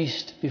high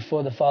priest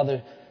before the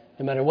Father,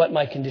 no matter what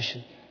my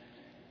condition,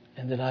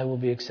 and that I will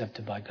be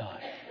accepted by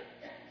God.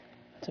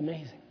 It's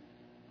amazing.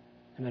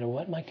 No matter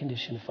what my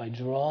condition, if I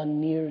draw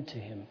near to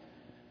him,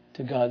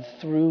 to God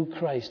through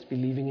Christ,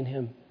 believing in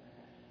him,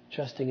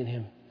 trusting in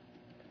him,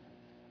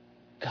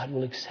 God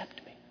will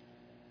accept me.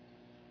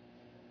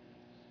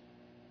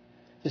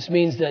 This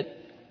means that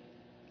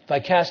if I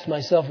cast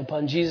myself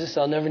upon Jesus,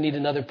 I'll never need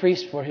another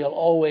priest, for he'll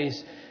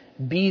always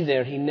be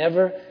there. He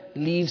never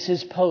leaves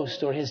his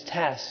post or his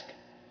task,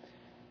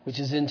 which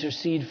is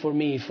intercede for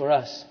me, for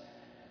us.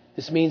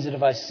 This means that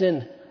if I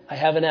sin, I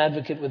have an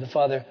advocate with the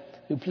Father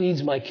who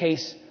pleads my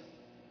case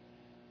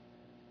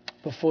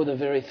before the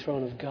very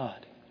throne of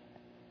God.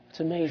 It's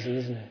amazing,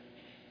 isn't it?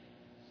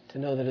 To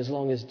know that as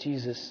long as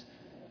Jesus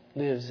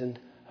lives. And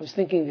I was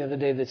thinking the other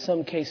day that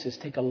some cases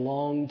take a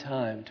long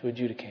time to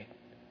adjudicate.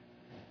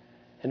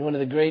 And one of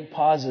the great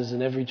pauses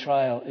in every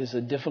trial is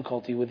a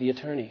difficulty with the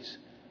attorneys.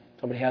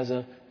 Somebody has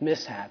a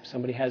mishap.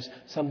 Somebody has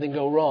something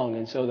go wrong.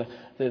 And so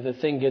the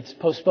thing gets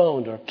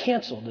postponed or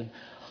canceled. And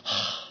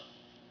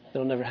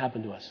it'll never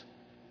happen to us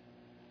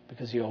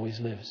because he always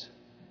lives.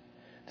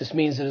 This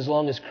means that as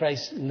long as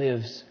Christ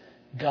lives,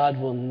 God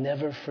will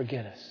never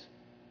forget us.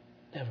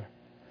 Never.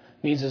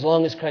 It means as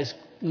long as Christ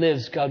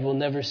lives, God will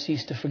never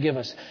cease to forgive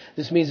us.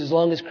 This means as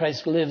long as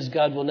Christ lives,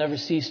 God will never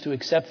cease to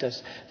accept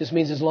us. This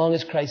means as long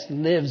as Christ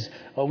lives,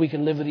 we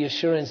can live with the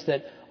assurance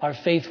that our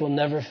faith will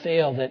never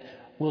fail, that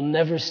we'll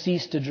never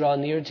cease to draw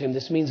near to him.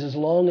 This means as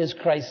long as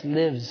Christ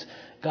lives,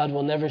 God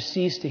will never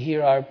cease to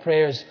hear our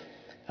prayers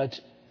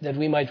that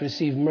we might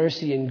receive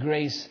mercy and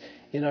grace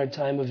in our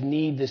time of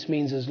need. This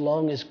means as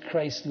long as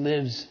Christ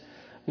lives,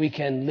 we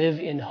can live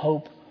in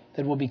hope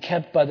that will be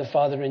kept by the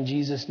Father in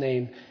Jesus'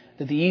 name,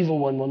 that the evil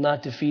one will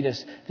not defeat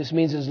us. This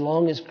means as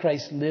long as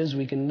Christ lives,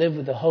 we can live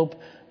with the hope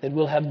that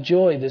we'll have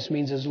joy. This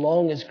means as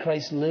long as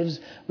Christ lives,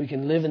 we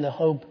can live in the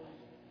hope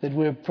that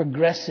we're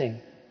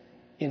progressing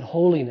in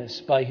holiness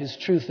by his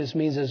truth. This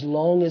means as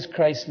long as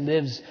Christ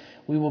lives,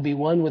 we will be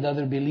one with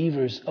other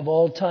believers of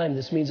all time.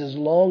 This means as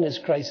long as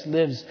Christ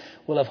lives,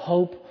 we'll have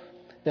hope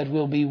that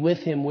we'll be with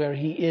him where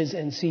he is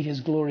and see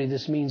his glory.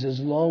 This means as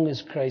long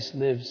as Christ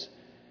lives,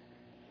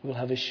 we'll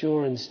have a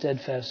sure and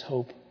steadfast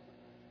hope,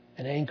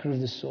 an anchor of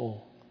the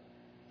soul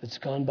that's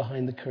gone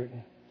behind the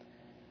curtain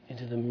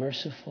into the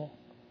merciful,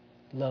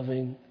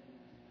 loving,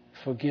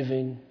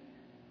 forgiving,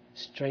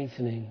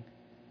 strengthening,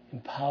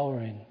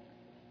 empowering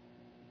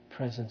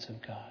presence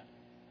of God.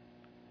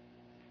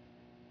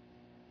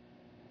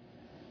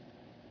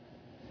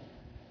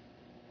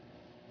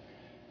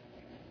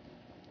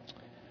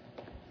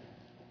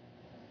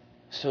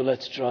 So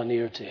let's draw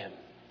near to him.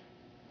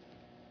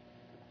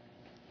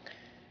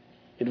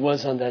 It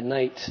was on that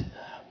night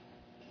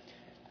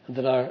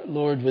that our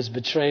Lord was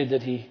betrayed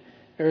that he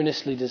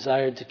earnestly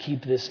desired to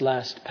keep this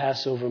last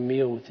Passover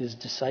meal with his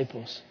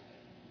disciples.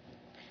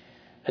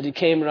 And he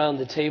came around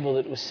the table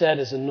that was set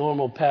as a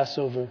normal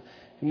Passover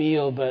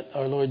meal, but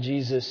our Lord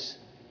Jesus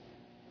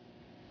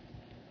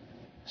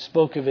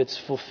spoke of its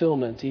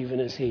fulfillment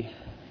even as he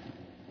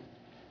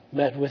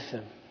met with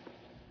them.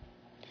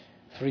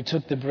 For he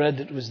took the bread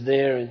that was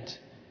there and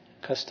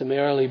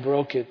customarily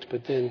broke it,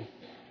 but then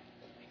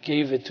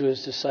gave it to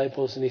his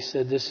disciples and he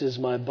said, "This is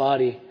my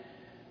body,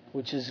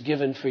 which is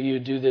given for you.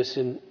 Do this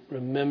in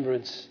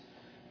remembrance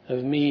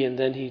of me." And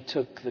then he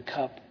took the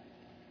cup.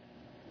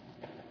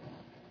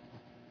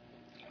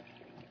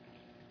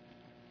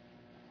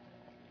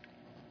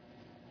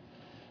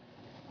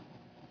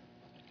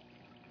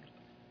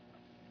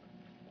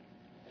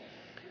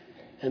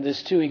 And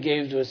this too he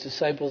gave to his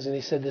disciples, and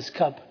he said, "This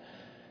cup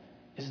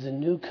is the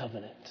new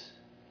covenant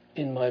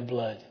in my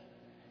blood,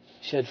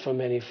 shed for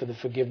many for the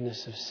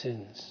forgiveness of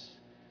sins."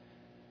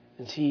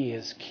 And he,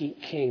 as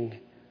king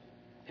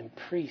and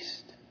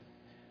priest,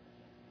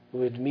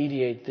 would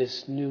mediate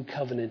this new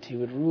covenant. He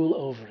would rule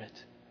over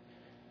it.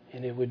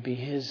 And it would be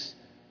his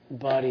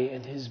body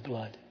and his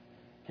blood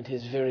and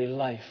his very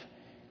life,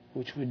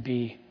 which would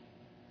be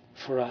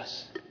for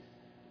us.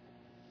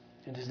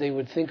 And as they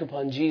would think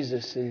upon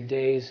Jesus in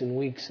days and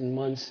weeks and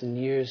months and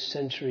years,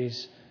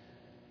 centuries,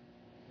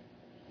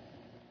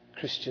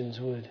 Christians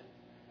would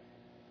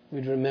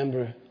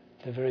remember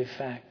the very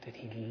fact that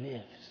he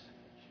lives.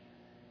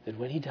 That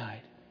when he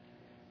died,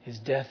 his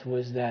death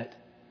was that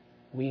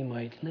we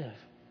might live.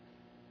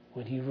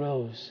 When he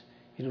rose,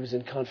 it was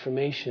in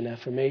affirmation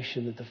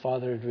that the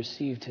Father had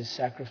received his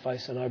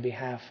sacrifice on our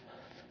behalf.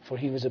 For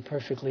he was a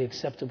perfectly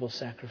acceptable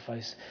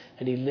sacrifice.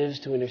 And he lives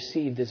to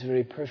intercede, this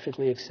very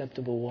perfectly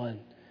acceptable one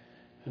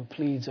who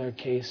pleads our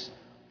case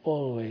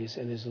always.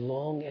 And as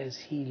long as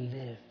he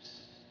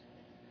lives,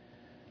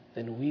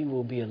 then we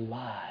will be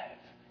alive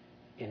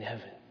in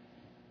heaven.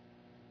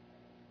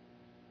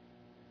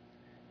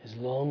 As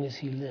long as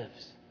he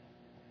lives,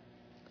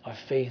 our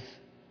faith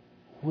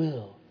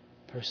will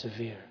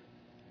persevere.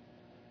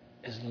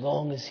 As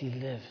long as he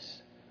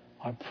lives,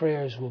 our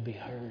prayers will be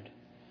heard.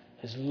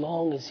 As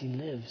long as he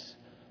lives,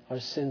 our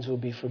sins will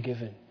be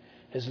forgiven.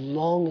 As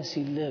long as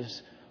he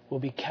lives, we'll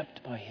be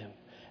kept by him.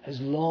 As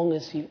long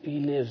as he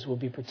lives, we'll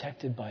be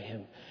protected by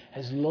him.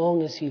 As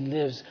long as he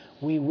lives,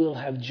 we will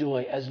have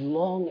joy. As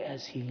long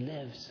as he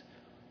lives,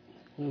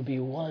 we'll be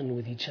one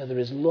with each other.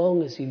 As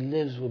long as he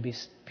lives, we'll be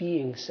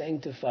being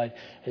sanctified.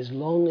 As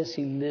long as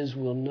he lives,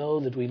 we'll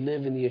know that we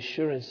live in the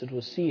assurance that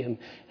we'll see him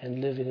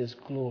and live in his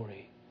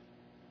glory.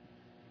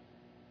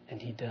 And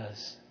he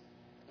does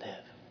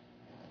live.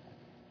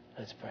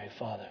 Let's pray.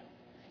 Father,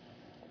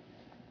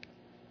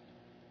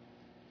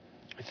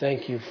 I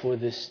thank you for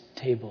this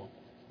table.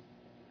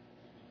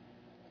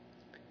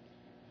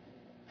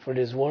 For it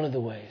is one of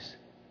the ways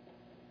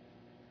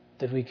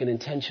that we can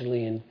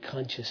intentionally and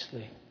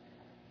consciously,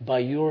 by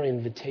your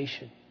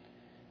invitation,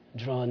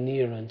 draw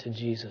near unto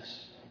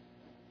Jesus.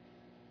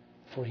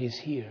 For he's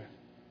here.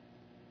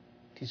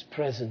 He's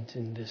present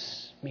in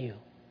this meal.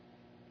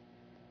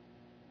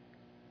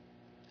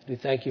 We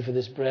thank you for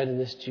this bread and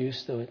this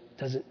juice, though it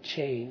doesn't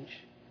change.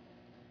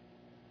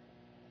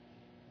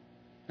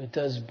 It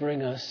does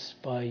bring us,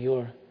 by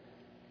your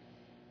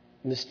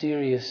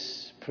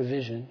mysterious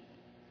provision,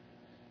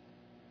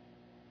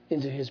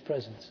 into his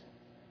presence.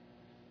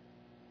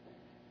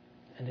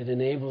 And it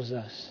enables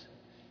us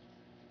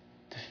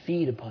to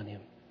feed upon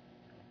him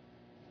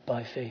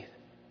by faith.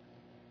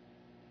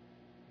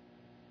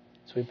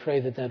 So we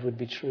pray that that would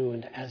be true,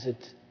 and as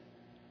it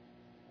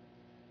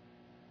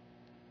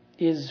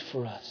is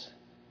for us,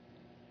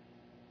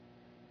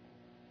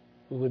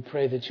 we would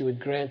pray that you would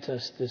grant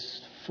us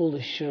this full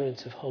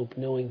assurance of hope,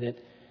 knowing that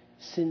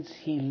since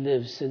he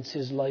lives, since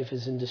his life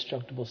is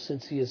indestructible,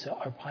 since he is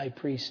our high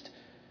priest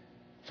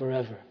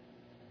forever,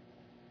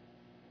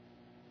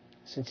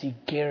 since he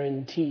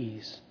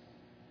guarantees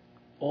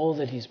all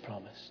that he's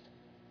promised,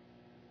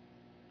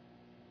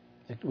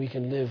 that we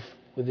can live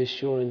with this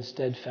sure and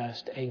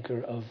steadfast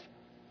anchor of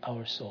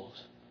our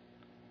souls.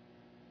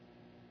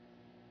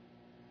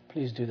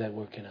 Please do that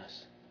work in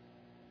us.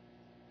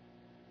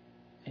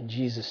 In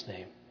Jesus'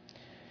 name,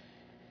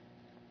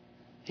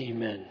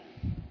 amen.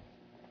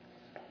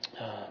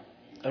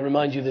 I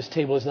remind you, this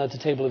table is not the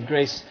table of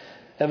Grace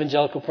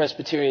Evangelical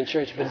Presbyterian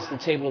Church, but it's the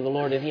table of the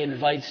Lord, and he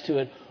invites to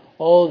it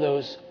all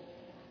those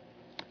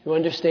who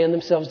understand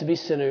themselves to be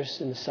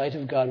sinners in the sight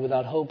of God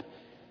without hope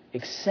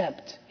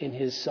except in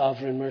his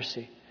sovereign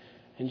mercy.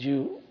 And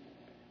you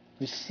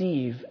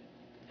receive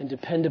and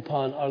depend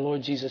upon our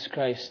Lord Jesus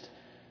Christ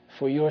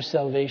for your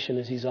salvation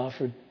as he's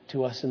offered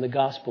to us in the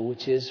gospel,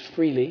 which is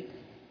freely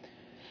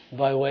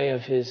by way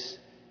of his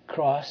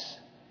cross,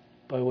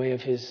 by way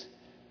of his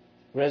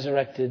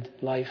resurrected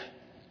life,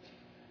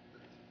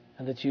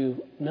 and that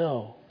you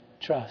know,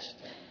 trust,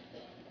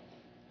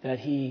 that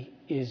he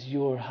is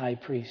your high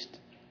priest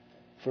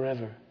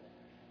forever,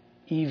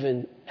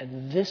 even at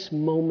this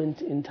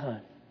moment in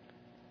time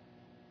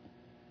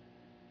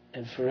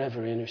and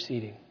forever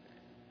interceding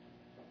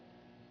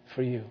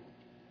for you.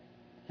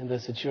 And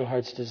thus it's your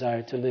heart's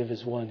desire to live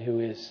as one who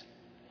is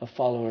a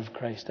follower of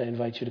Christ. I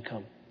invite you to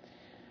come,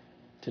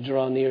 to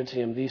draw near to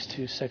Him. These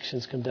two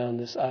sections come down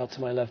this aisle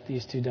to my left,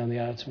 these two down the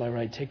aisle to my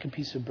right. Take a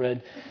piece of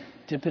bread,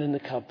 dip it in the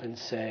cup, and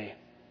say,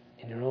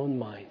 in your own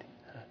mind,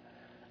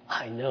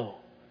 I know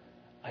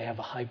I have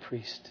a high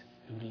priest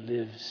who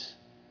lives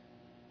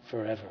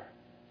forever.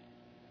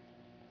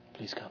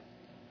 Please come.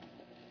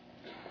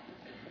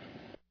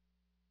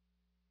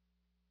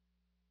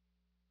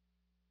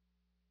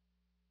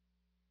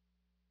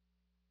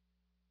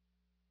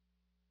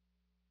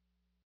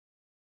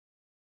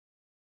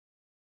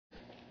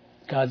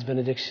 God's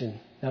benediction.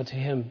 Now to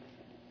Him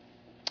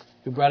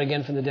who brought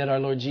again from the dead our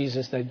Lord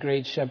Jesus, that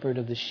great shepherd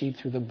of the sheep,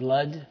 through the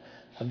blood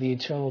of the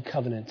eternal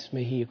covenant.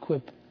 May He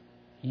equip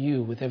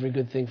you with every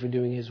good thing for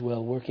doing His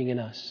will, working in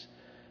us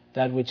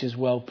that which is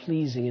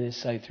well-pleasing in His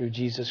sight, through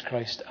Jesus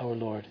Christ our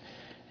Lord.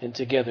 And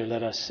together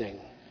let us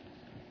sing.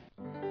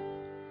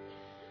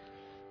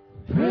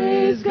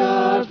 Praise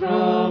God,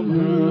 from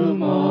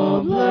whom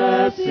all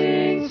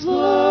blessings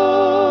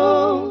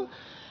flow.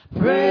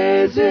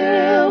 Praise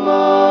Him,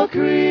 all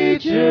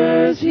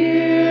creatures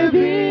here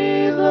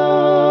below.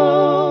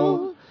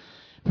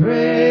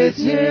 Praise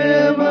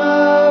Him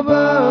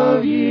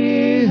above you.